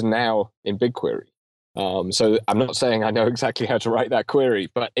histories are now in BigQuery. So I'm not saying I know exactly how to write that query,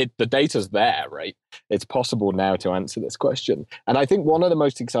 but the data's there, right? It's possible now to answer this question. And I think one of the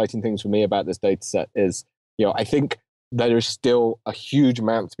most exciting things for me about this data set is, I think there is still a huge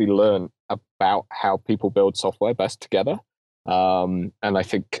amount to be learned about how people build software best together. And I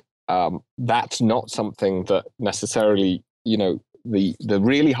think that's not something that necessarily, the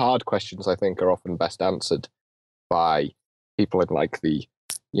really hard questions, I think, are often best answered by people in like the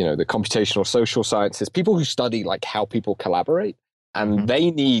computational social sciences, people who study like how people collaborate. And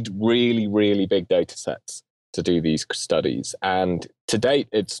they need really, really big data sets to do these studies. And to date,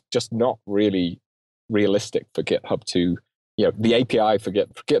 it's just not really realistic for GitHub to, the API for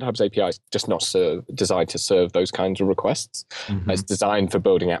GitHub's API is just not designed to serve those kinds of requests. It's designed for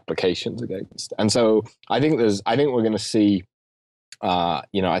building applications against. And so I think we're going to see, a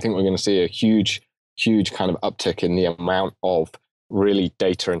huge kind of uptick in the amount of really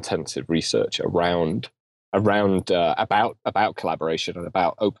data intensive research around about collaboration and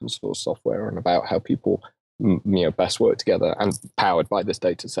about open source software and about how people best work together, and powered by this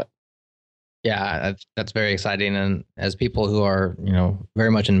data set. Yeah, that's very exciting. And as people who are, very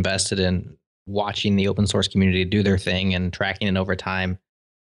much invested in watching the open source community do their thing and tracking it over time,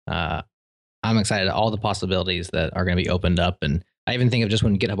 I'm excited at all the possibilities that are going to be opened up. And I even think of just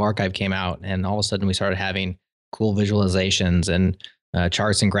when GitHub Archive came out, and all of a sudden we started having cool visualizations and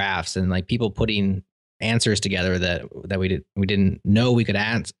charts and graphs, and like people putting answers together that we didn't know we could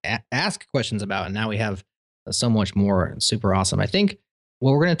ask questions about, and now we have so much more. Super awesome. I think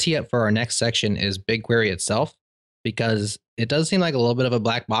what we're going to tee up for our next section is BigQuery itself, because it does seem like a little bit of a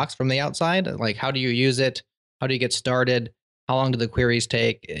black box from the outside. Like, how do you use it? How do you get started? How long do the queries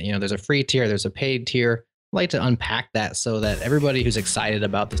take? There's a free tier, there's a paid tier. I'd like to unpack that so that everybody who's excited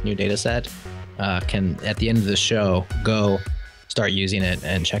about this new data set can, at the end of the show, go start using it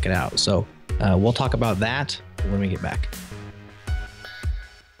and check it out. So we'll talk about that when we get back.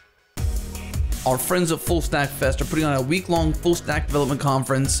 Our friends at Full Stack Fest are putting on a week-long full stack development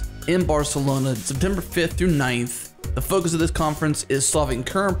conference in Barcelona, September 5th through 9th. The focus of this conference is solving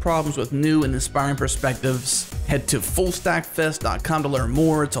current problems with new and inspiring perspectives. Head to fullstackfest.com to learn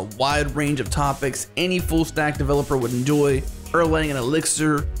more. It's a wide range of topics any full stack developer would enjoy: Erlang and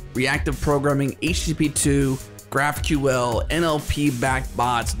Elixir, reactive programming, HTTP2, GraphQL, NLP-backed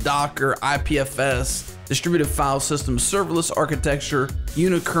bots, Docker, IPFS, distributed file systems, serverless architecture,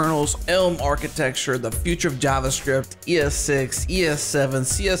 unikernels, Elm architecture, the future of JavaScript, ES6, ES7,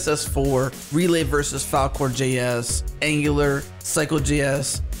 CSS4, Relay versus Filecore.js, Angular,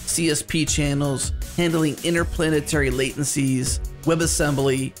 Cycle.js, CSP channels, handling interplanetary latencies,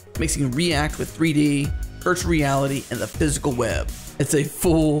 WebAssembly, mixing React with 3D, virtual reality, and the physical web. It's a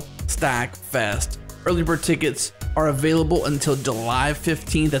full stack fest. Early bird tickets are available until July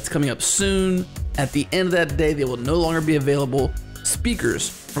 15th. That's coming up soon. At the end of that day, they will no longer be available. Speakers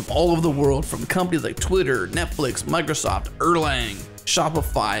from all over the world, from companies like Twitter, Netflix, Microsoft, Erlang,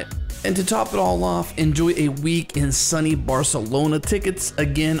 Shopify. And to top it all off, enjoy a week in sunny Barcelona. Tickets,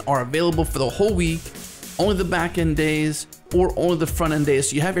 again, are available for the whole week, only the back end days or only the front end days.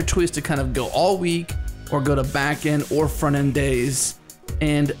 So you have your choice to kind of go all week or go to backend or front end days.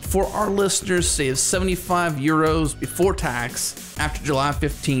 And for our listeners, save 75 euros before tax after July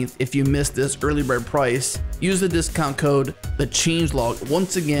 15th if you missed this early bird price. Use the discount code TheChangelog.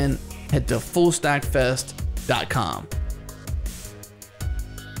 Once again, head to fullstackfest.com.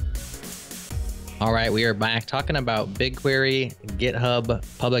 All right, we are back talking about BigQuery, GitHub,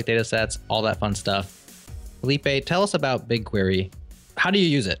 public data sets, all that fun stuff. Felipe, tell us about BigQuery. How do you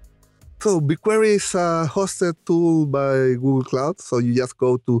use it? So BigQuery is a hosted tool by Google Cloud. So you just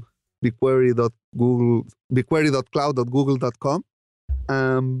go to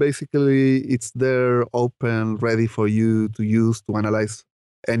bigquery.cloud.google.com. Basically, it's there open, ready for you to use to analyze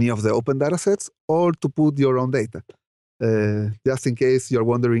any of the open data sets or to put your own data. Just in case you're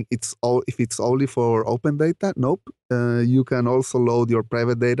wondering if it's only for open data, nope. You can also load your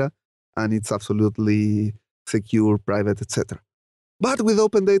private data, and it's absolutely secure, private, etc. But with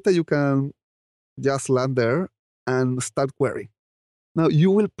open data, you can just land there and start querying. Now,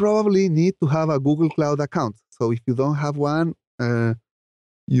 you will probably need to have a Google Cloud account. So if you don't have one,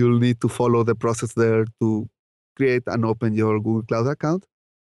 you'll need to follow the process there to create and open your Google Cloud account.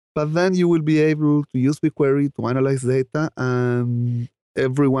 But then you will be able to use BigQuery to analyze data, and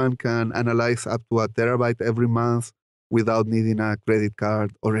everyone can analyze up to 1 terabyte every month without needing a credit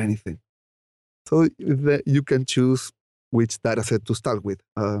card or anything. So you can choose which dataset to start with.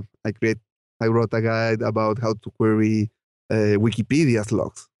 I wrote a guide about how to query Wikipedia's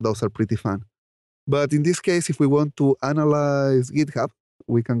logs. Those are pretty fun. But in this case, if we want to analyze GitHub,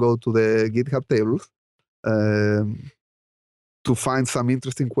 we can go to the GitHub tables. To find some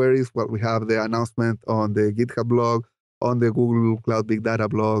interesting queries, well, we have the announcement on the GitHub blog, on the Google Cloud Big Data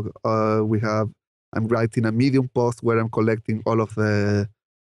blog. I'm writing a Medium post where I'm collecting all of the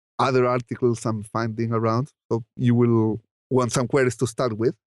other articles I'm finding around. So you will want some queries to start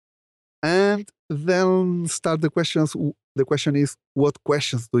with. And then start the questions. The question is, what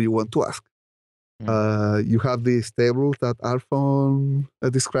questions do you want to ask? You have this table that Arfon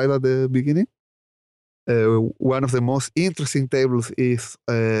described at the beginning. One of the most interesting tables is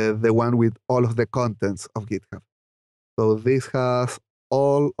the one with all of the contents of GitHub. So this has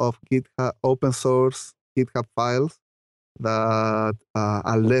all of GitHub open source GitHub files that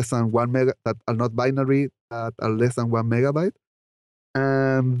are less than that are not binary, that are less than 1 megabyte.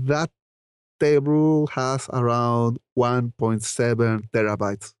 And that table has around 1.7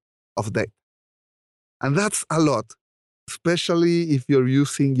 terabytes of data. And that's a lot, especially if you're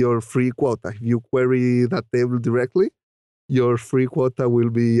using your free quota. If you query that table directly, your free quota will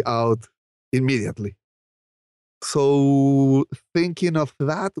be out immediately. So thinking of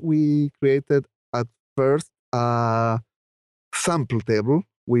that, we created at first a sample table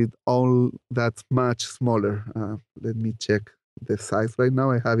with all that's much smaller. Let me check the size right now.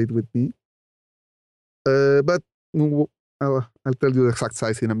 I have it with me. But I'll tell you the exact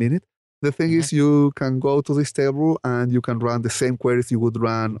size in a minute. The thing is, you can go to this table and you can run the same queries you would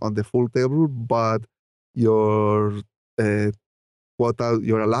run on the full table, but your quota,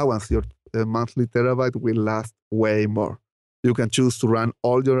 your allowance, your monthly terabyte will last way more. You can choose to run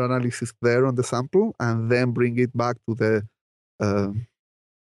all your analysis there on the sample and then bring it back to the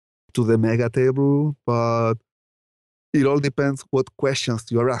mega table, but it all depends what questions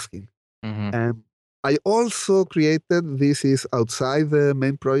you're asking. And I also created, this is outside the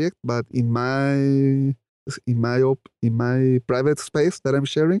main project, but in my private space that I'm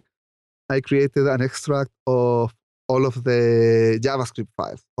sharing, I created an extract of all of the JavaScript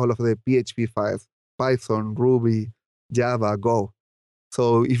files, all of the PHP files, Python, Ruby, Java, Go.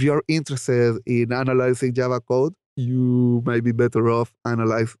 So if you're interested in analyzing Java code, you might be better off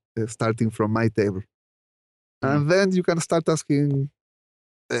starting from my table. And then you can start asking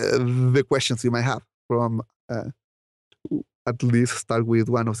the questions you might have from at least start with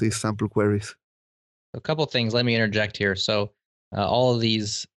one of these sample queries. A couple of things. Let me interject here. So all of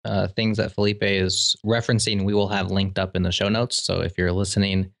these things that Felipe is referencing, we will have linked up in the show notes. So if you're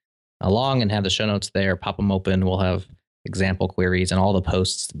listening along and have the show notes there, pop them open. We'll have example queries and all the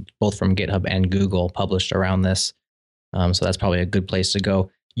posts, both from GitHub and Google, published around this. So that's probably a good place to go.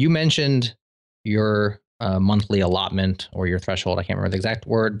 You mentioned your monthly allotment or your threshold. I can't remember the exact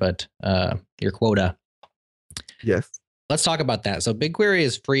word, but your quota. Yes. Let's talk about that. So BigQuery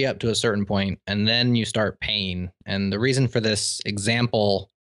is free up to a certain point, and then you start paying. And the reason for this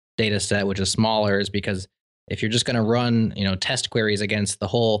example data set, which is smaller, is because if you're just going to run, test queries against the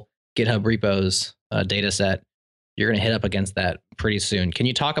whole GitHub repos data set, you're going to hit up against that pretty soon. Can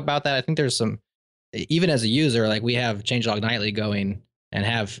you talk about that? I think there's some, even as a user, like we have Changelog Nightly going and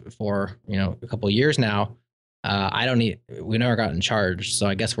have for a couple of years now. I don't need, we never gotten charged, so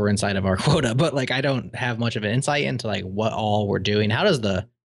I guess we're inside of our quota, but like I don't have much of an insight into like what all we're doing. How does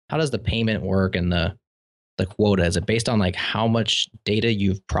the payment work and the quota? Is it based on like how much data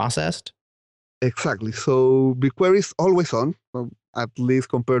you've processed? Exactly. So BigQuery is always on. At least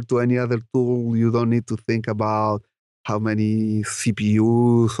compared to any other tool, you don't need to think about how many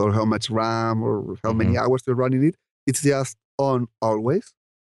CPUs or how much RAM or how many hours you're running it. It's just on always.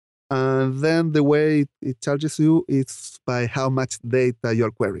 And then the way it charges you is by how much data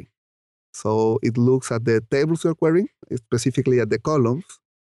you're querying. So it looks at the tables you're querying, specifically at the columns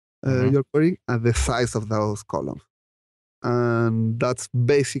you're querying, and the size of those columns. And that's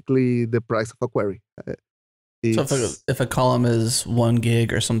basically the price of a query. So if a column is 1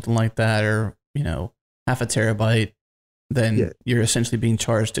 gig or something like that, or half a terabyte, then you're essentially being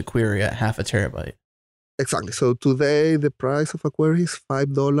charged to query at half a terabyte. Exactly. So today the price of a query is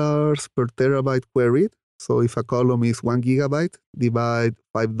 $5 per terabyte queried. So if a column is 1 gigabyte, divide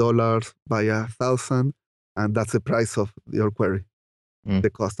 $5 by 1,000, and that's the price of your query,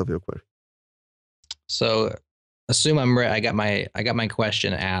 the cost of your query. So assume I'm right. I got my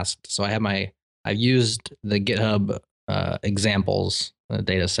question asked. So I've used the GitHub examples, the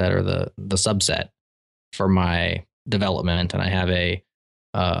data set or the subset for my development, and I have a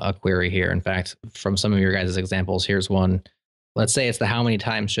query here. In fact, from some of your guys' examples, here's one. Let's say it's the how many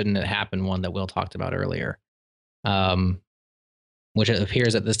times shouldn't it happen one that Will talked about earlier, which it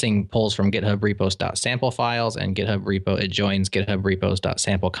appears that this thing pulls from GitHub repos.sample files and GitHub repo. It joins GitHub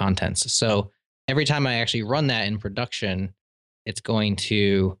repos.sample contents. So every time I actually run that in production, it's going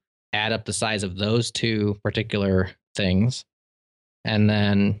to add up the size of those two particular things and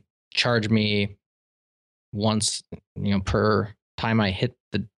then charge me once, per time I hit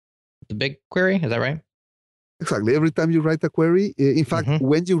the BigQuery. Is that right? Exactly. Every time you write a query, in fact,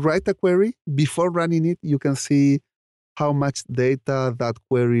 when you write a query, before running it, you can see how much data that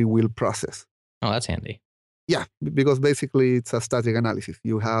query will process. Oh, that's handy. Yeah, because basically it's a static analysis.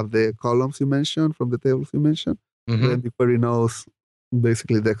 You have the columns you mentioned from the tables you mentioned, then the query knows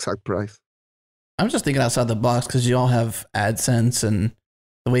basically the exact price. I'm just thinking outside the box because you all have AdSense and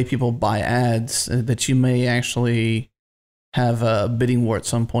the way people buy ads, that you may actually have a bidding war at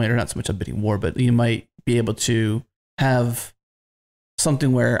some point, or not so much a bidding war, but you might be able to have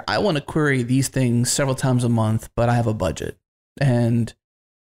something where I want to query these things several times a month, but I have a budget, and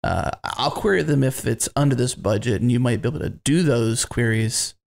I'll query them if it's under this budget, and you might be able to do those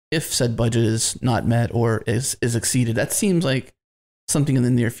queries if said budget is not met or is exceeded. That seems like something in the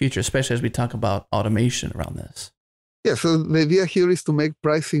near future, especially as we talk about automation around this. Yeah, so the idea here is to make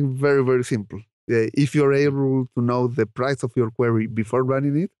pricing very, very simple. If you're able to know the price of your query before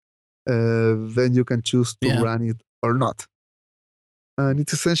running it, then you can choose to run it or not. And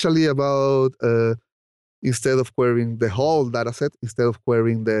it's essentially about, instead of querying the whole data set, instead of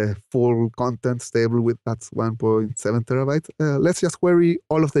querying the full contents table that's 1.7 terabytes, let's just query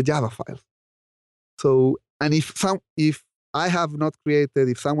all of the Java files. So, and if someone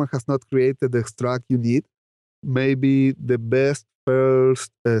has not created the extract you need, maybe the best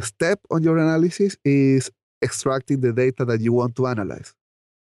first step on your analysis is extracting the data that you want to analyze.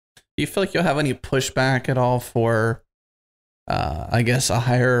 Do you feel like you'll have any pushback at all for, I guess, a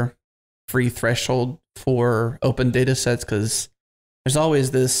higher free threshold for open data sets? Because there's always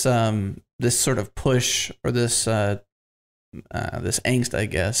this this sort of push or this angst, I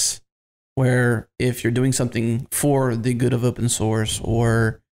guess, where if you're doing something for the good of open source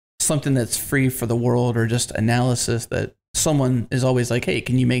or something that's free for the world or just analysis, that someone is always like, hey,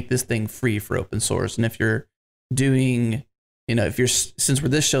 can you make this thing free for open source? And if you're doing, since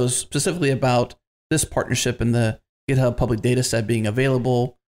this show is specifically about this partnership and the GitHub public data set being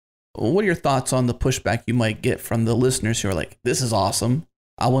available, what are your thoughts on the pushback you might get from the listeners who are like, this is awesome,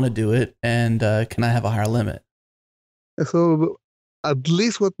 I want to do it, and can I have a higher limit? So at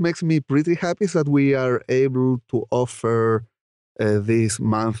least what makes me pretty happy is that we are able to offer this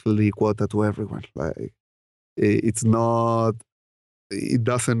monthly quota to everyone. Like, it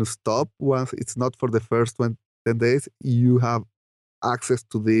doesn't stop once. It's not for the first 10 days. You have access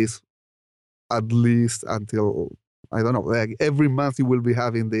to this at least until, I don't know, like every month you will be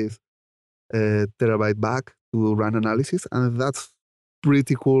having this terabyte back to run analysis. And that's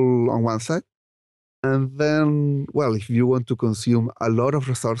pretty cool on one side. And then, well, if you want to consume a lot of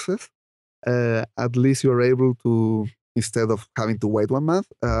resources, at least you're able to, instead of having to wait 1 month,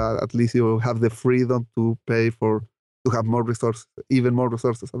 at least you have the freedom to pay to have more resources, even more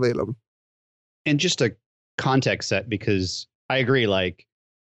resources available. And just a context set, because I agree, like,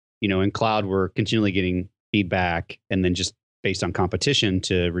 in cloud, we're continually getting feedback and then just based on competition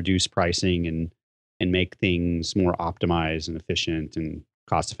to reduce pricing and and make things more optimized and efficient and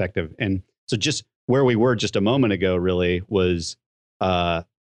cost effective. And so just where we were just a moment ago really was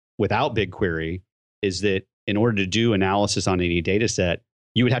without BigQuery is that in order to do analysis on any data set,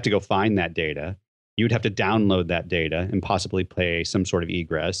 you would have to go find that data. You would have to download that data and possibly pay some sort of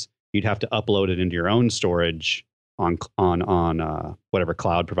egress. You'd have to upload it into your own storage on whatever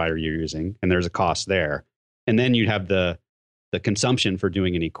cloud provider you're using, and there's a cost there. And then you'd have the consumption for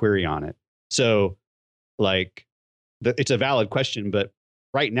doing any query on it. So, like, it's a valid question, but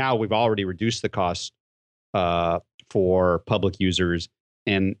right now we've already reduced the cost for public users,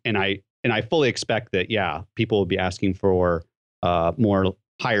 and I fully expect that people will be asking for more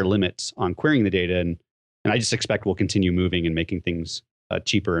higher limits on querying the data, and I just expect we'll continue moving and making things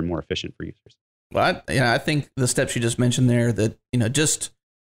cheaper and more efficient for users. Well, I think the steps you just mentioned there, that just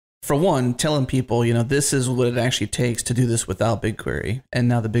for one, telling people this is what it actually takes to do this without BigQuery, and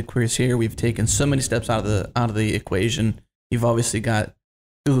now the BigQuery is here. We've taken so many steps out of the equation. You've obviously got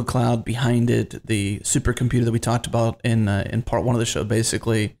Google Cloud behind it, the supercomputer that we talked about in part one of the show,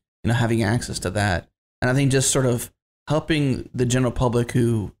 basically having access to that, and I think just sort of helping the general public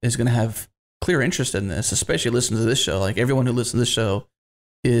who is going to have clear interest in this, especially listen to this show. Like, everyone who listens to this show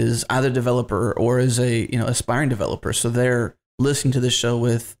is either a developer or is a aspiring developer, so they're listening to this show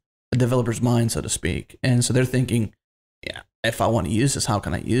with a developer's mind, so to speak, and so they're thinking, if I want to use this, how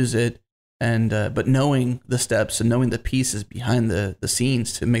can I use it? And but knowing the steps and knowing the pieces behind the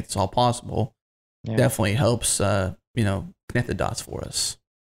scenes to make this all possible definitely helps connect the dots for us.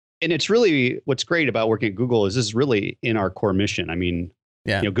 And it's really, what's great about working at Google is this is really in our core mission. I mean,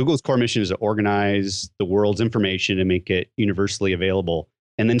 Google's core mission is to organize the world's information and make it universally available.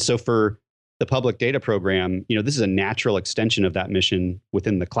 And then so for the public data program, this is a natural extension of that mission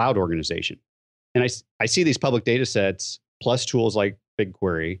within the cloud organization. And I see these public data sets plus tools like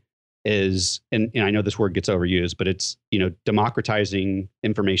BigQuery is, and I know this word gets overused, but it's, democratizing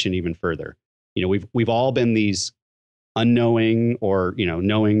information even further. We've all been these unknowing or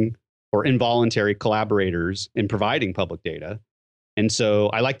knowing or involuntary collaborators in providing public data, and so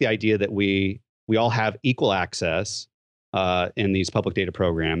I like the idea that we all have equal access in these public data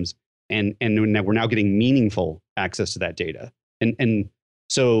programs, and we're now getting meaningful access to that data, and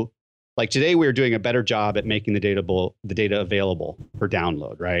so like today we're doing a better job at making the data available for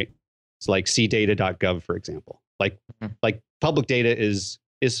download, right? It's like cdata.gov, for example. Like public data is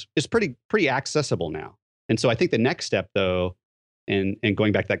pretty accessible now. And so I think the next step, though, and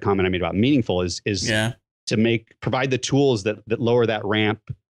going back to that comment I made about meaningful, is to provide the tools that lower that ramp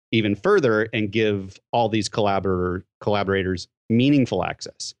even further and give all these collaborators meaningful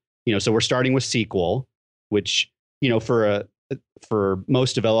access. So we're starting with SQL, which for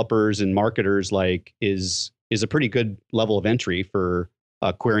most developers and marketers is a pretty good level of entry for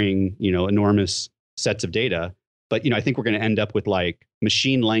querying enormous sets of data. But I think we're going to end up with like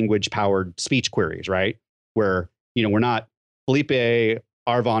machine language powered speech queries, right? Where, we're not, Felipe,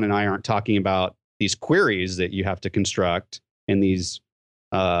 Arfon, and I aren't talking about these queries that you have to construct and these,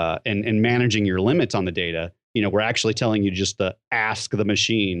 and managing your limits on the data. We're actually telling you just to ask the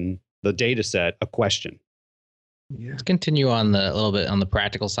machine, the data set, a question. Yeah. Let's continue on a little bit on the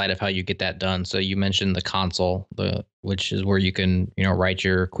practical side of how you get that done. So you mentioned the console, which is where you can, write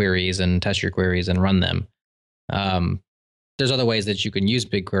your queries and test your queries and run them. There's other ways that you can use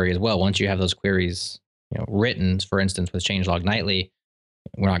BigQuery as well. Once you have those queries, written, for instance, with changelog nightly,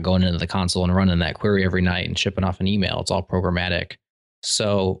 we're not going into the console and running that query every night and shipping off an email. It's all programmatic.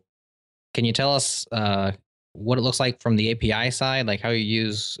 So can you tell us what it looks like from the API side, like how you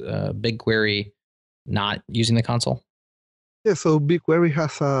use BigQuery not using the console? Yeah, so BigQuery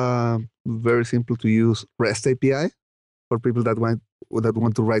has a very simple to use REST API for people that want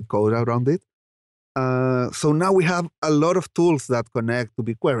to write code around it. So now we have a lot of tools that connect to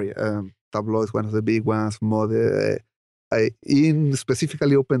BigQuery. Tableau is one of the big ones. In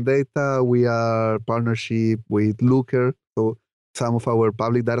specifically open data, we are partnership with Looker. So some of our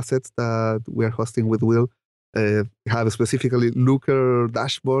public data sets that we are hosting with Will have specifically Looker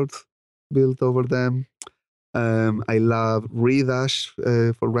dashboards built over them. I love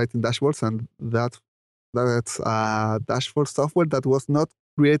Redash for writing dashboards, and that's dashboard software that was not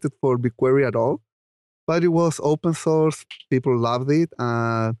created for BigQuery at all, but it was open source. People loved it,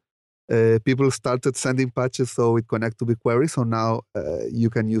 and people started sending patches so it connect to BigQuery. So now you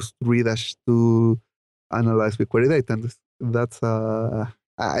can use Redash to analyze BigQuery data, and that's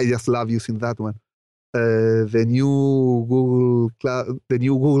I just love using that one. The new Google Cloud, the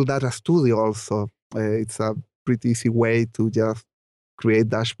new Google Data Studio also. It's a pretty easy way to just create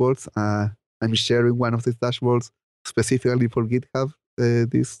dashboards. I'm sharing one of these dashboards specifically for GitHub,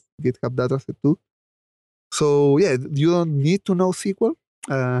 this GitHub dataset too. So yeah, you don't need to know SQL.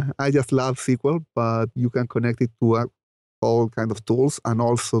 I just love SQL, but you can connect it to all kind of tools and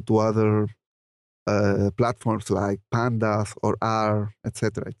also to other platforms like Pandas or R,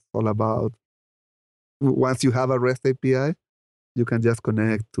 etc. It's all about once you have a REST API, you can just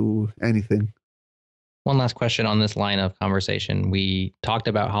connect to anything. One last question on this line of conversation. We talked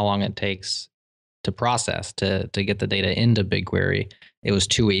about how long it takes to process to get the data into BigQuery. It was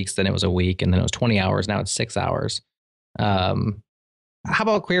 2 weeks, then it was a week, and then it was 20 hours. Now it's 6 hours. How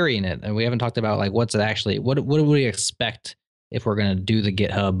about querying it? And we haven't talked about like what's it actually. What do we expect if we're going to do the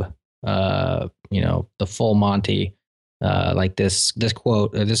GitHub? The full Monty, like this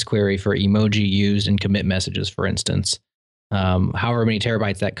quote or this query for emoji used in commit messages, for instance. However many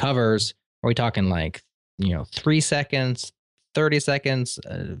terabytes that covers. Are we talking like 3 seconds, 30 seconds,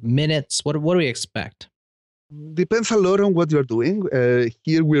 minutes? What do we expect? Depends a lot on what you're doing.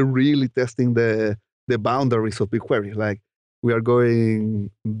 Here we're really testing the boundaries of BigQuery. Like we are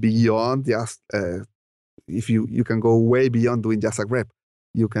going beyond just if you can go way beyond doing just a grep.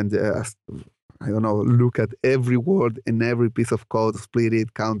 You can just look at every word in every piece of code, split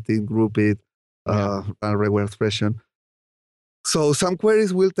it, count it, group it, a regular expression. So some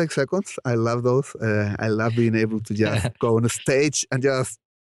queries will take seconds. I love those. I love being able to just go on a stage and just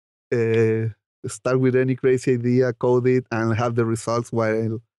start with any crazy idea, code it, and have the results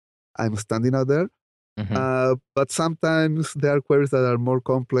while I'm standing out there. Mm-hmm. But sometimes there are queries that are more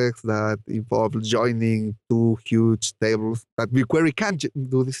complex that involve joining two huge tables. But BigQuery can't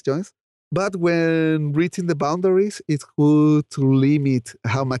do these joins. But when reaching the boundaries, it's good to limit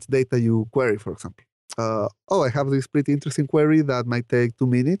how much data you query, for example. I have this pretty interesting query that might take 2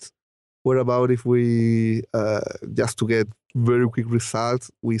 minutes. What about if we, just to get very quick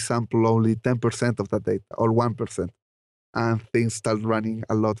results, we sample only 10% of that data or 1%, and things start running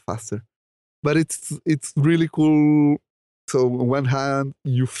a lot faster. But it's really cool. So on one hand,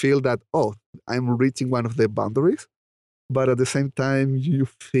 you feel that, I'm reaching one of the boundaries. But at the same time, you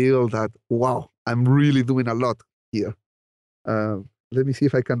feel that, wow, I'm really doing a lot here. Let me see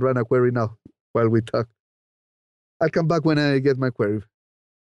if I can run a query now while we talk. I'll come back when I get my query.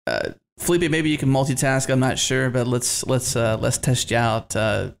 Felipe, maybe you can multitask. I'm not sure, but let's test you out.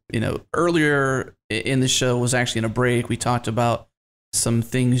 Earlier in the show was actually in a break. We talked about some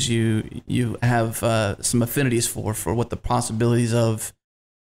things you have some affinities for what the possibilities of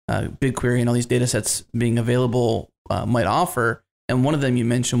BigQuery and all these data sets being available might offer. And one of them you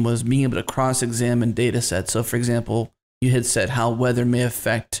mentioned was being able to cross-examine data sets. So, for example, you had said how weather may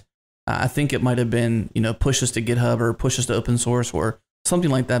affect, I think it might have been, pushes to GitHub or pushes to open source or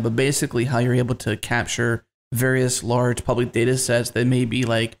something like that. But basically how you're able to capture various large public data sets that may be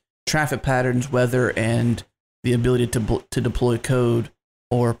like traffic patterns, weather, and the ability to deploy code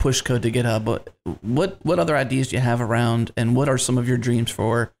or push code to GitHub. But what other ideas do you have around, and what are some of your dreams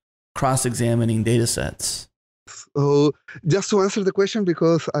for cross-examining data sets? So just to answer the question,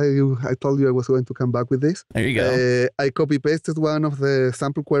 because I told you I was going to come back with this. There you go. I copy-pasted one of the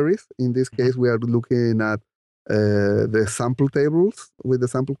sample queries. In this case, we are looking at the sample tables with the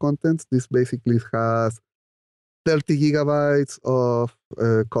sample contents. This basically has 30 gigabytes of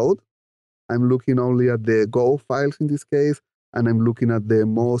code. I'm looking only at the Go files in this case, and I'm looking at the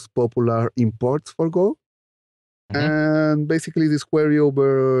most popular imports for Go. Mm-hmm. And basically this query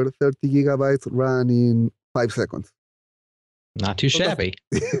over 30 gigabytes ran in 5 seconds. Not too shabby.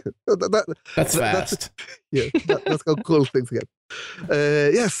 That's fast. That's how cool things get.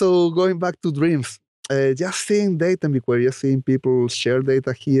 So going back to dreams, just seeing data in BigQuery, just seeing people share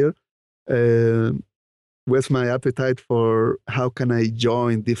data here, was my appetite for how can I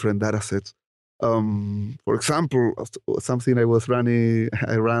join different data sets. For example, something I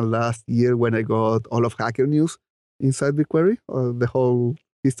ran last year when I got all of Hacker News inside BigQuery, the whole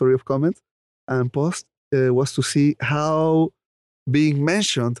history of comments and posts, was to see how being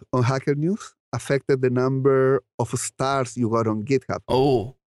mentioned on Hacker News affected the number of stars you got on GitHub.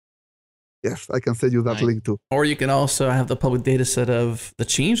 Oh. Yes, I can send you that link too. Or you can also have the public data set of the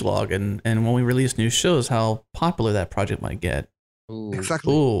changelog, and when we release new shows, how popular that project might get. Ooh.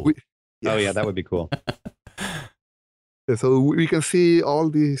 Exactly. Ooh. Yes. Oh yeah, that would be cool. So we can see all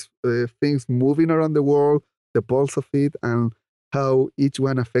these things moving around the world, the pulse of it, and how each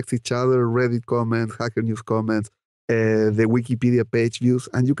one affects each other, Reddit comments, Hacker News comments, the Wikipedia page views,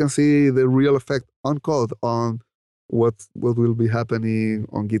 and you can see the real effect on code, on what will be happening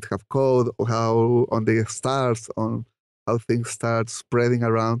on GitHub code, or how on the stars, on how things start spreading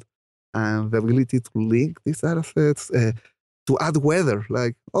around, and the ability to link these data sets, to add weather,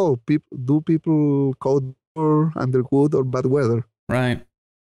 like, do people code under good or bad weather? Right.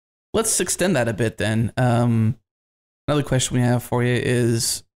 let's extend that a bit then. Another question we have for you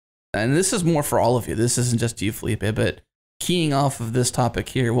is, and this is more for all of you, this isn't just you, Felipe, but keying off of this topic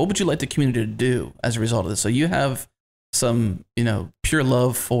here, what would you like the community to do as a result of this? So you have some, pure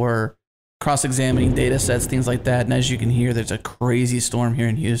love for cross-examining data sets, things like that. And as you can hear, there's a crazy storm here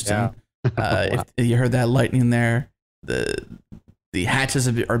in Houston. Yeah. If you heard that lightning there, the hatches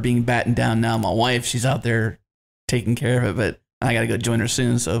are being battened down now. My wife, she's out there taking care of it, but I got to go join her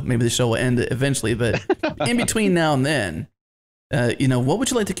soon. So maybe the show will end eventually. But in between now and then, what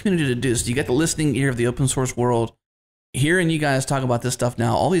would you like the community to do? So you got the listening ear of the open source world, hearing you guys talk about this stuff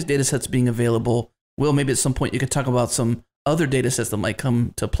now, all these data sets being available. Will, maybe at some point you could talk about some other data sets that might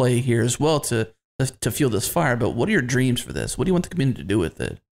come to play here as well to fuel this fire. But what are your dreams for this? What do you want the community to do with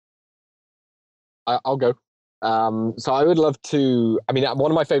it? I'll go. So I would love to. I mean,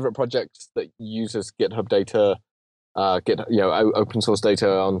 one of my favorite projects that uses GitHub data, open source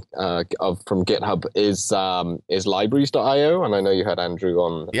data from GitHub is libraries.io, and I know you had Andrew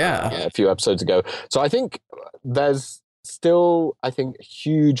on a few episodes ago. So I think there's still,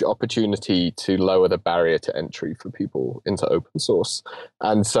 huge opportunity to lower the barrier to entry for people into open source,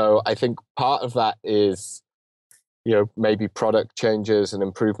 and so I think part of that is maybe product changes and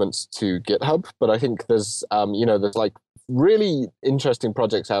improvements to GitHub. But I think there's like really interesting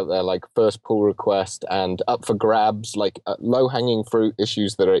projects out there, like first pull request and up for grabs, like low hanging fruit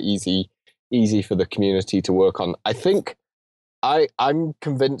issues that are easy for the community to work on. I think I'm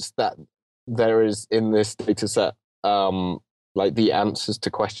convinced that there is in this data set, like the answers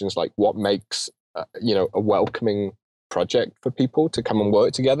to questions like what makes, a welcoming project for people to come and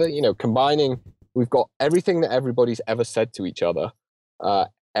work together, combining. We've got everything that everybody's ever said to each other.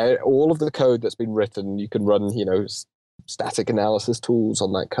 All of the code that's been written, you can run, static analysis tools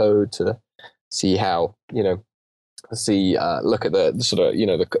on that code to see how, look at the sort of,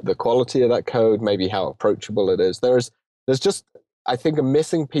 the quality of that code, maybe how approachable it is. There's just, I think, a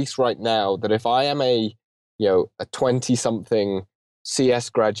missing piece right now that if I am a 20-something CS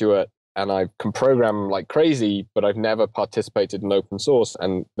graduate and I can program like crazy, but I've never participated in open source,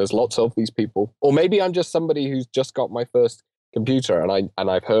 and there's lots of these people. Or maybe I'm just somebody who's just got my first computer and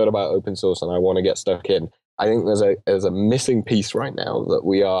I've heard about open source and I want to get stuck in. I think there's a missing piece right now that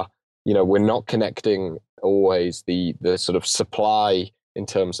we are, we're not connecting always the sort of supply in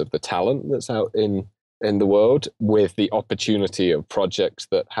terms of the talent that's out in the world with the opportunity of projects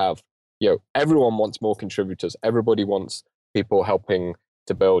that have, everyone wants more contributors. Everybody wants people helping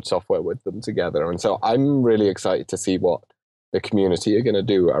to build software with them together. And so I'm really excited to see what the community are going to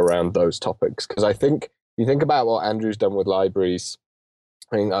do around those topics. Because I think if you think about what Andrew's done with libraries,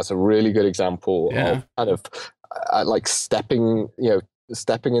 I think that's a really good example of kind of like stepping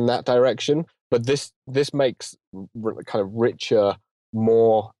in that direction. But this makes kind of richer,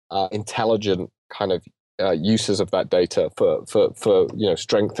 more intelligent kind of uses of that data for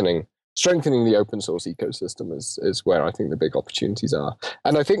strengthening the open source ecosystem is where I think the big opportunities are.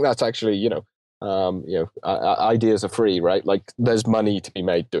 And I think that's actually, ideas are free, right? Like there's money to be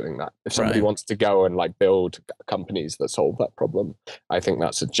made doing that. If somebody wants to go and like build companies that solve that problem, I think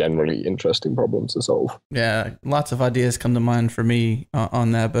that's a generally interesting problem to solve. Yeah, lots of ideas come to mind for me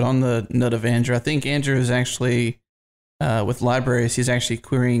on that. But on the note of Andrew, I think Andrew is actually, with libraries, he's actually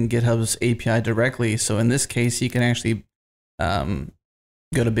querying GitHub's API directly. So in this case, he can actually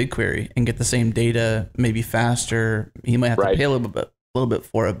go to BigQuery and get the same data, maybe faster. He might have to pay a little bit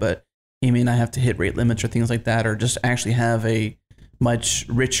for it, but he may not have to hit rate limits or things like that, or just actually have a much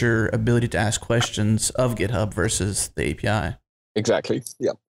richer ability to ask questions of GitHub versus the API. Exactly.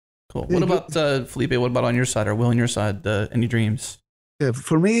 Yeah. Cool. What about Felipe? What about on your side, or Will on your side? Any dreams? Yeah,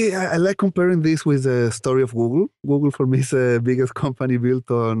 for me, I like comparing this with the story of Google. Google for me is the biggest company built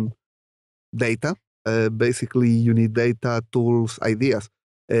on data. Basically, you need data, tools, ideas.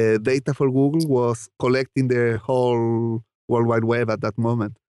 Data for Google was collecting the whole World Wide Web at that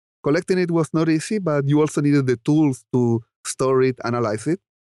moment. Collecting it was not easy, but you also needed the tools to store it, analyze it.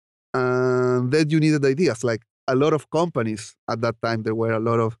 And then you needed ideas. Like a lot of companies at that time, there were a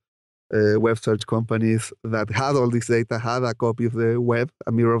lot of web search companies that had all this data, had a copy of the web,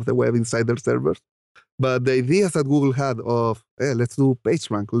 a mirror of the web inside their servers. But the ideas that Google had of, let's do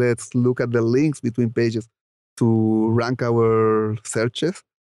PageRank, let's look at the links between pages to rank our searches,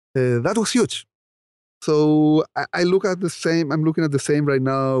 that was huge. So I look at the same, I'm looking at the same right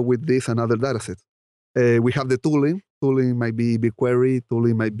now with this and other datasets. We have the tooling. Tooling might be BigQuery.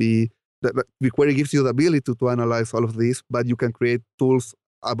 Tooling might be, BigQuery gives you the ability to analyze all of this, but you can create tools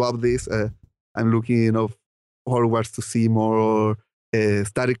above this. I'm looking forwards to see more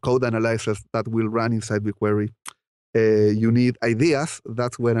static code analyzers that will run inside BigQuery. you need ideas.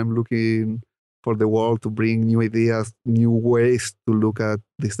 That's where I'm looking for the world to bring new ideas, new ways to look at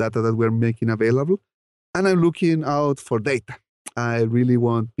this data that we're making available. And I'm looking out for data. I really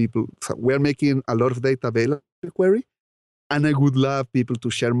want people, so we're making a lot of data available in BigQuery, and I would love people to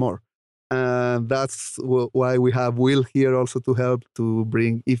share more. And that's why we have Will here also to help to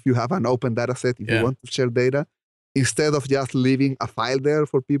bring, if you have an open data set, if you want to share data, instead of just leaving a file there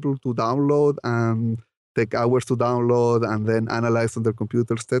for people to download and take hours to download and then analyze on their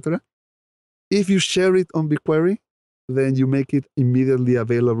computer, etc. If you share it on BigQuery, then you make it immediately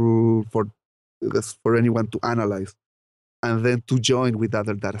available for anyone to analyze and then to join with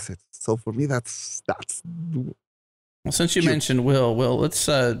other data sets. So for me, that's well, since you mentioned Will, let's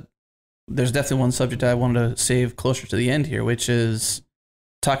there's definitely one subject I wanted to save closer to the end here, which is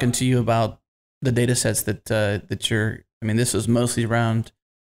talking to you about the data sets that you're, I mean, this is mostly around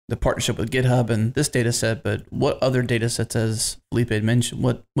the partnership with GitHub and this data set, but what other data sets, as Felipe had mentioned,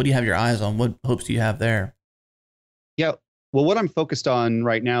 what do you have your eyes on? What hopes do you have there? Yeah, well, what I'm focused on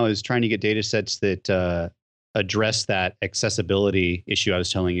right now is trying to get data sets that address that accessibility issue I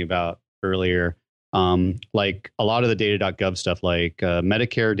was telling you about earlier. Like a lot of the data.gov stuff, like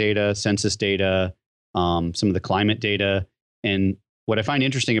Medicare data, census data, some of the climate data. And what I find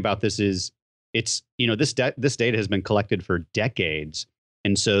interesting about this is it's, this data has been collected for decades.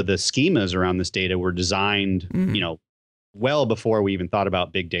 And so the schemas around this data were designed, well before we even thought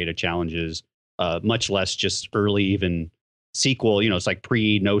about big data challenges, much less just early even SQL, it's like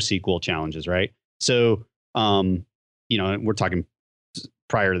pre-NoSQL challenges, right? So, we're talking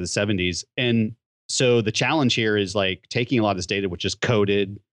prior to the 70s. And so the challenge here is like taking a lot of this data, which is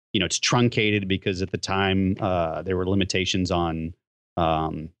coded, it's truncated because at the time there were limitations on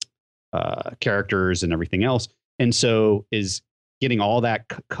characters and everything else. And so is getting all that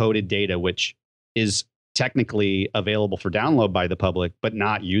coded data, which is technically available for download by the public, but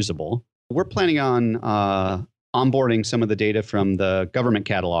not usable. We're planning on onboarding some of the data from the government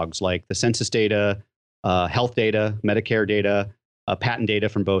catalogs, like the census data, health data, Medicare data, patent data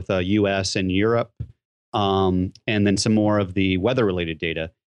from both US and Europe, and then some more of the weather-related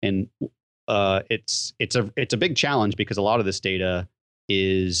data. And it's a big challenge because a lot of this data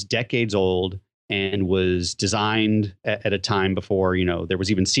is decades old and was designed at a time before there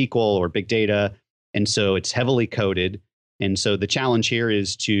was even SQL or big data, and so it's heavily coded. And so the challenge here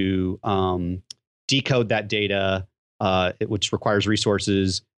is to decode that data, which requires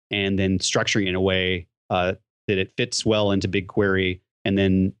resources, and then structuring it in a way that it fits well into BigQuery. And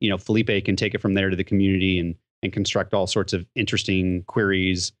then Felipe can take it from there to the community and construct all sorts of interesting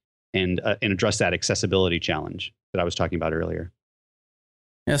queries and address that accessibility challenge that I was talking about earlier.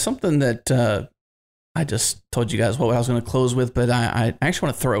 Yeah, something that I just told you guys what I was going to close with, but I actually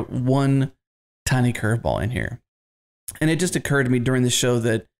want to throw one tiny curveball in here. And it just occurred to me during the show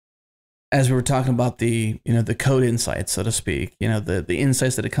that as we were talking about the code insights, so to speak, the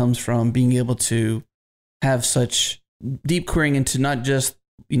insights that it comes from being able to have such deep querying into not just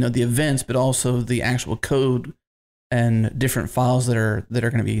the events, but also the actual code and different files that are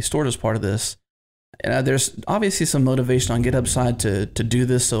going to be stored as part of this. There's obviously some motivation on GitHub side to do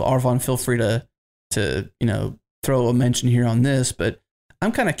this. So Arfon, feel free to throw a mention here on this, but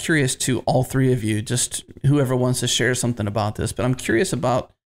I'm kind of curious to all three of you, just whoever wants to share something about this, but I'm curious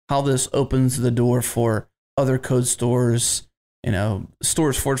about how this opens the door for other code stores,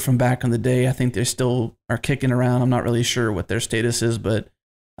 stores forged from back in the day. I think they still are kicking around. I'm not really sure what their status is, but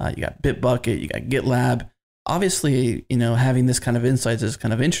you got Bitbucket, you got GitLab. Obviously, having this kind of insights is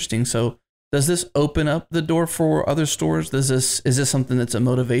kind of interesting. So does this open up the door for other stores? Is this something that's a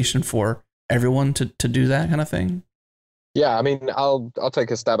motivation for everyone to do that kind of thing? Yeah, I mean, I'll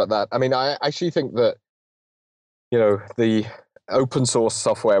take a stab at that. I mean, I actually think that the open source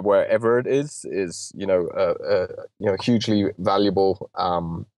software, wherever it is hugely valuable.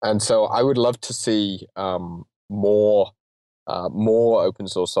 And so I would love to see more open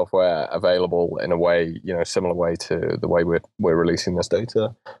source software available in a way, similar way to the way we're releasing this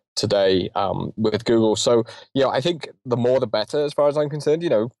data today with Google. So, I think the more the better, as far as I'm concerned.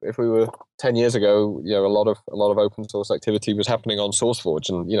 If we were 10 years ago, a lot of open source activity was happening on SourceForge,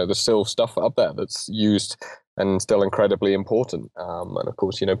 and there's still stuff up there that's used and still incredibly important. And of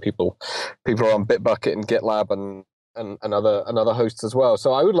course, people are on Bitbucket and GitLab and other hosts as well.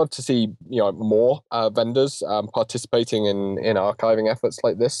 So I would love to see more vendors participating in archiving efforts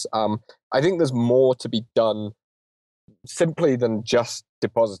like this. I think there's more to be done simply than just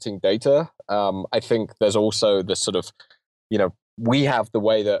depositing data. I think there's also this sort of we have the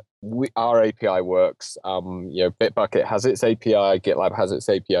way that our API works. Bitbucket has its API, GitLab has its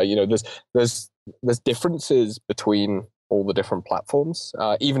API. There's differences between all the different platforms,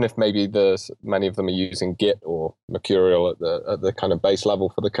 even if maybe many of them are using Git or Mercurial at the kind of base level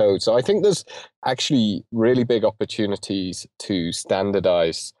for the code. So I think there's actually really big opportunities to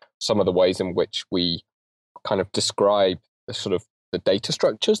standardize some of the ways in which we kind of describe the data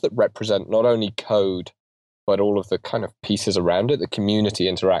structures that represent not only code, but all of the kind of pieces around it, the community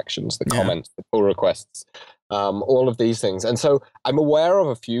interactions, the comments, the pull requests, all of these things. And so I'm aware of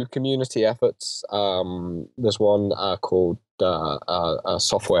a few community efforts. There's one called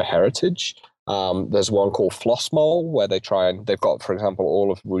Software Heritage. There's one called Flossmole, where they've got, for example,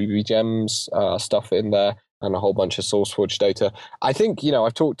 all of RubyGem's stuff in there and a whole bunch of SourceForge data. I think,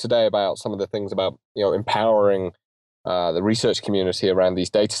 I've talked today about some of the things about, empowering the research community around these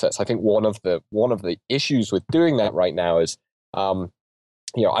data sets. I think one of the issues with doing that right now is, I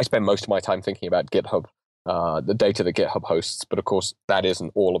spend most of my time thinking about GitHub, the data that GitHub hosts, but of course that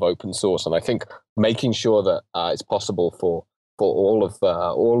isn't all of open source. And I think making sure that it's possible for all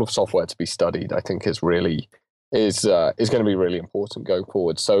of software to be studied, I think is going to be really important going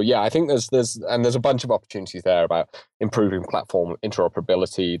forward. So yeah, I think there's a bunch of opportunities there about improving platform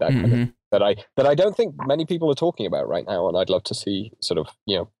interoperability, that kind of that I don't think many people are talking about right now, and I'd love to see some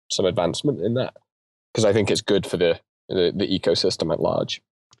advancement in that, because I think it's good for the ecosystem at large.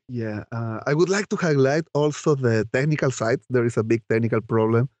 Yeah, I would like to highlight also the technical side. There is a big technical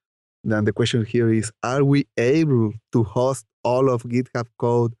problem. Then the question here is, are we able to host all of GitHub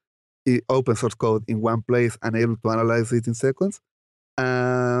code, open source code, in one place and able to analyze it in seconds?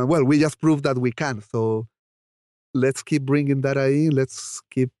 Well, we just proved that we can. So let's keep bringing data in. Let's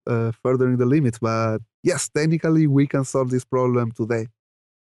keep furthering the limits. But yes, technically, we can solve this problem today.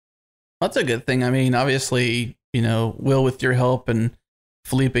 That's a good thing. I mean, obviously, Will, with your help, and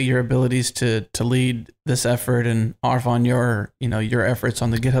Felipe, your abilities to lead this effort, and Arfon, your efforts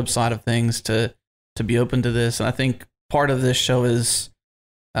on the GitHub side of things to be open to this. And I think part of this show is,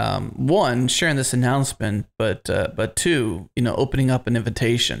 one, sharing this announcement, but two, opening up an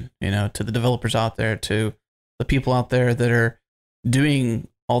invitation, to the developers out there, to the people out there that are doing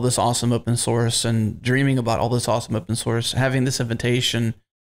all this awesome open source and dreaming about all this awesome open source, having this invitation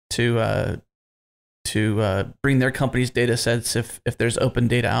to bring their company's data sets, if there's open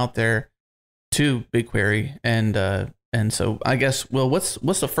data out there, to BigQuery. And so I guess, Will, what's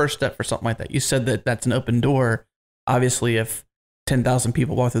the first step for something like that? You said that that's an open door. Obviously, if 10,000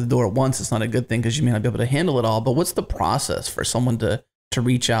 people walk through the door at once, it's not a good thing, because you may not be able to handle it all. But what's the process for someone to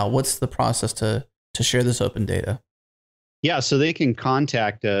reach out? What's the process to share this open data? Yeah, so they can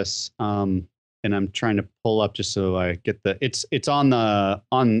contact us. And I'm trying to pull up just so I get it's on the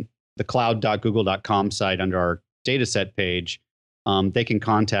cloud.google.com site under our dataset page. They can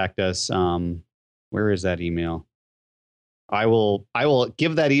contact us. Where is that email? I will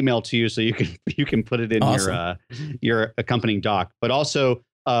give that email to you so you can put it in awesome. your accompanying doc. But also,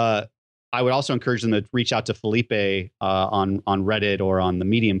 I would also encourage them to reach out to Felipe on Reddit or on the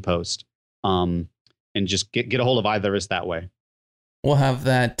Medium post, and just get a hold of either of us that way. We'll have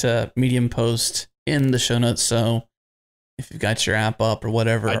that Medium post in the show notes. So if you've got your app up or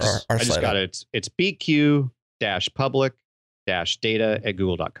whatever, I just got it. It's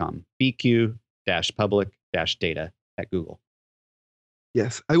bq-public-data@google.com. bq-public-data@Google.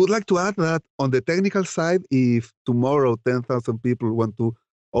 Yes, I would like to add that on the technical side, if tomorrow 10,000 people want to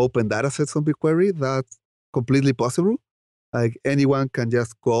open datasets on BigQuery, that's completely possible. Like, anyone can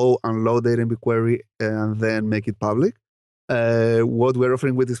just go and load data in BigQuery and then make it public. What we're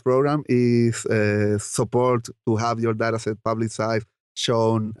offering with this program is support to have your dataset publicized,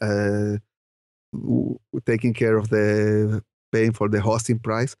 shown, taking care of the paying for the hosting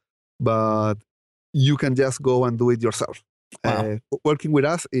price, but you can just go and do it yourself. Wow. Working with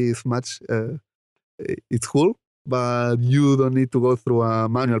us is it's cool, but you don't need to go through a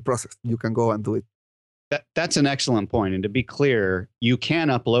manual process. You can go and do it. That's an excellent point. And to be clear, you can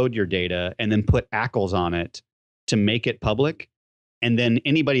upload your data and then put ACLs on it to make it public. And then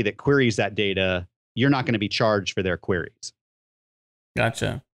anybody that queries that data, you're not going to be charged for their queries.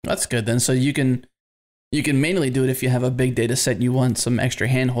 Gotcha. That's good then. So you can manually do it if you have a big data set and you want some extra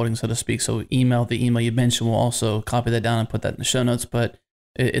hand holding, so to speak. So the email you mentioned, will also copy that down and put that in the show notes. But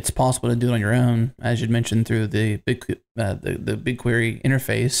it's possible to do it on your own, as you'd mentioned, through the BigQuery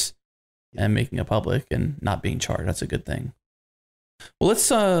interface and making it public and not being charged. That's a good thing. Well,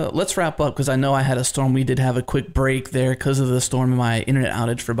 let's wrap up, because I know I had a storm. We did have a quick break there because of the storm and my internet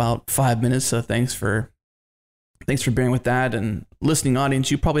outage for about 5 minutes. So thanks for bearing with that. And listening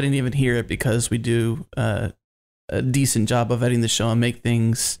audience, you probably didn't even hear it, because we do a decent job of editing the show and make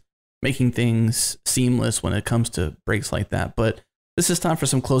things making things seamless when it comes to breaks like that. But this is time for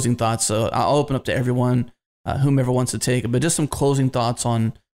some closing thoughts. So I'll open up to everyone, whomever wants to take it, but just some closing thoughts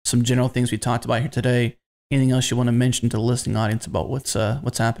on some general things we talked about here today. Anything else you want to mention to the listening audience about what's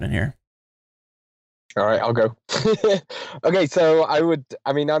happening here? All right, I'll go. Okay, so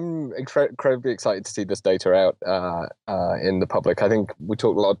I'm incredibly excited to see this data out in the public. I think we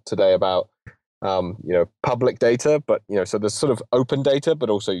talked a lot today about public data, but so there's sort of open data, but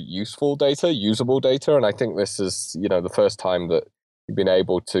also useful data, usable data, and I think this is the first time that you've been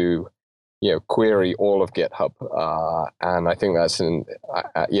able to query all of GitHub, and I think that's an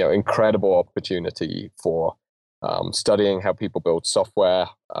incredible opportunity for studying how people build software,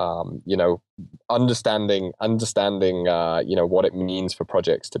 understanding what it means for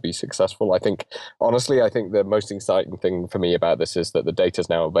projects to be successful. I think the most exciting thing for me about this is that the data is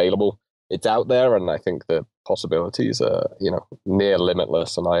now available. It's out there, and I think the possibilities are near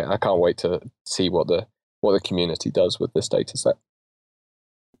limitless, and I can't wait to see what the community does with this data set.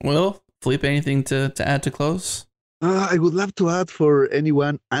 Well, Felipe, anything to add to close? I would love to add for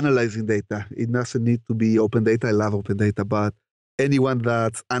anyone analyzing data. It doesn't need to be open data. I love open data, but anyone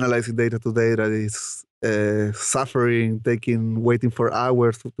that's analyzing data today that is suffering, waiting for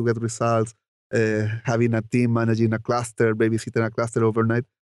hours to get results, having a team managing a cluster, babysitting a cluster overnight,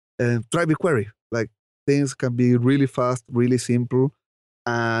 try BigQuery. Like, things can be really fast, really simple,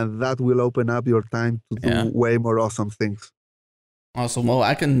 and that will open up your time to do way more awesome things. Awesome. Well,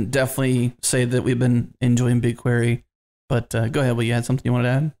 I can definitely say that we've been enjoying BigQuery, but go ahead. Will you add something you wanted to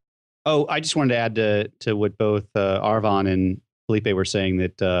add? Oh, I just wanted to add to what both Arfon and Felipe were saying,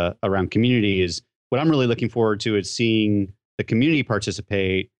 that around community is what I'm really looking forward to is seeing the community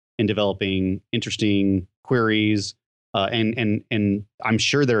participate in developing interesting queries. And I'm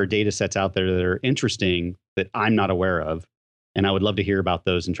sure there are data sets out there that are interesting that I'm not aware of. And I would love to hear about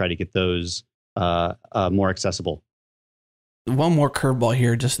those and try to get those more accessible. One more curveball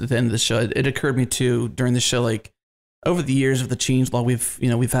here, just at the end of the show. It occurred to me too during the show, like over the years of the changelog,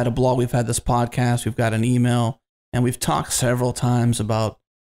 we've had a blog, we've had this podcast, we've got an email, and we've talked several times about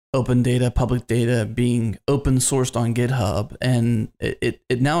open data, public data being open sourced on GitHub. And it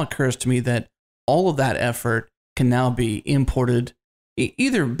now occurs to me that all of that effort can now be imported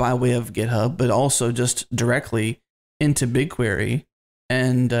either by way of GitHub, but also just directly into BigQuery.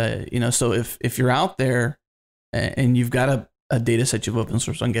 And, so if you're out there and you've got a data set you've open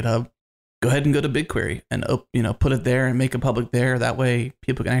sourced on GitHub, go ahead and go to BigQuery and put it there and make it public there. That way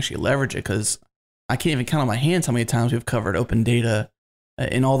people can actually leverage it, because I can't even count on my hands how many times we've covered open data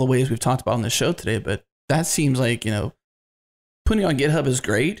in all the ways we've talked about on the show today. But that seems like, putting it on GitHub is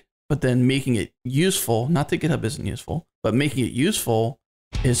great, but then making it useful, not that GitHub isn't useful, but making it useful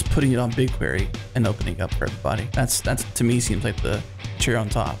is putting it on BigQuery and opening it up for everybody. That's to me seems like the cherry on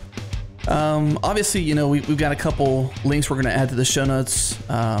top. Obviously, we've got a couple links we're going to add to the show notes.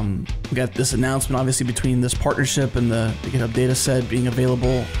 We got this announcement, obviously, between this partnership and the GitHub dataset being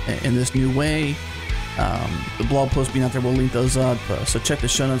available in this new way. The blog post being out there, we'll link those up. So check the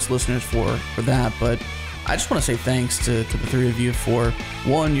show notes, listeners, for that. But I just want to say thanks to the three of you for,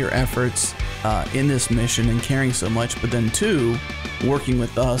 one, your efforts in this mission and caring so much, but then two, working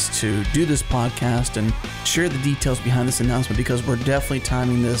with us to do this podcast and share the details behind this announcement, because we're definitely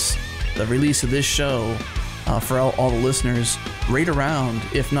timing the release of this show for all the listeners right around,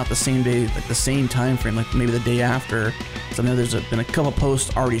 if not the same day, like the same time frame, like maybe the day after. So I know there's been a couple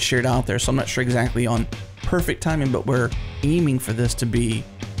posts already shared out there, so I'm not sure exactly on perfect timing, but we're aiming for this to be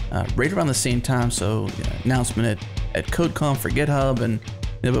right around the same time. So announcement at CodeConf for GitHub, and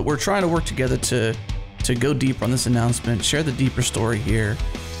but we're trying to work together to go deeper on this announcement, share the deeper story here,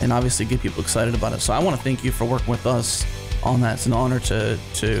 and obviously get people excited about it. So I want to thank you for working with us on that. It's an honor to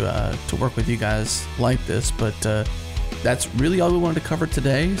work with you guys like this, but that's really all we wanted to cover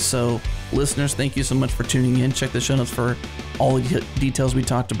today. So listeners, thank you so much for tuning in. Check the show notes for all the details we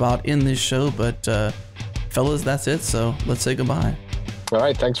talked about in this show, but fellas, that's it. So let's say goodbye. All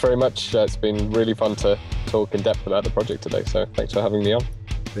right, thanks very much. It's been really fun to talk in depth about the project today, so thanks for having me on.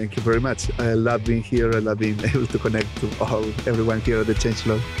 Thank you very much. I love being here. I love being able to connect to everyone here at the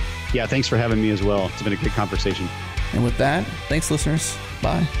Changelog. Yeah, thanks for having me as well. It's been a good conversation. And with that, thanks, listeners.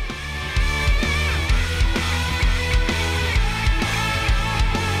 Bye.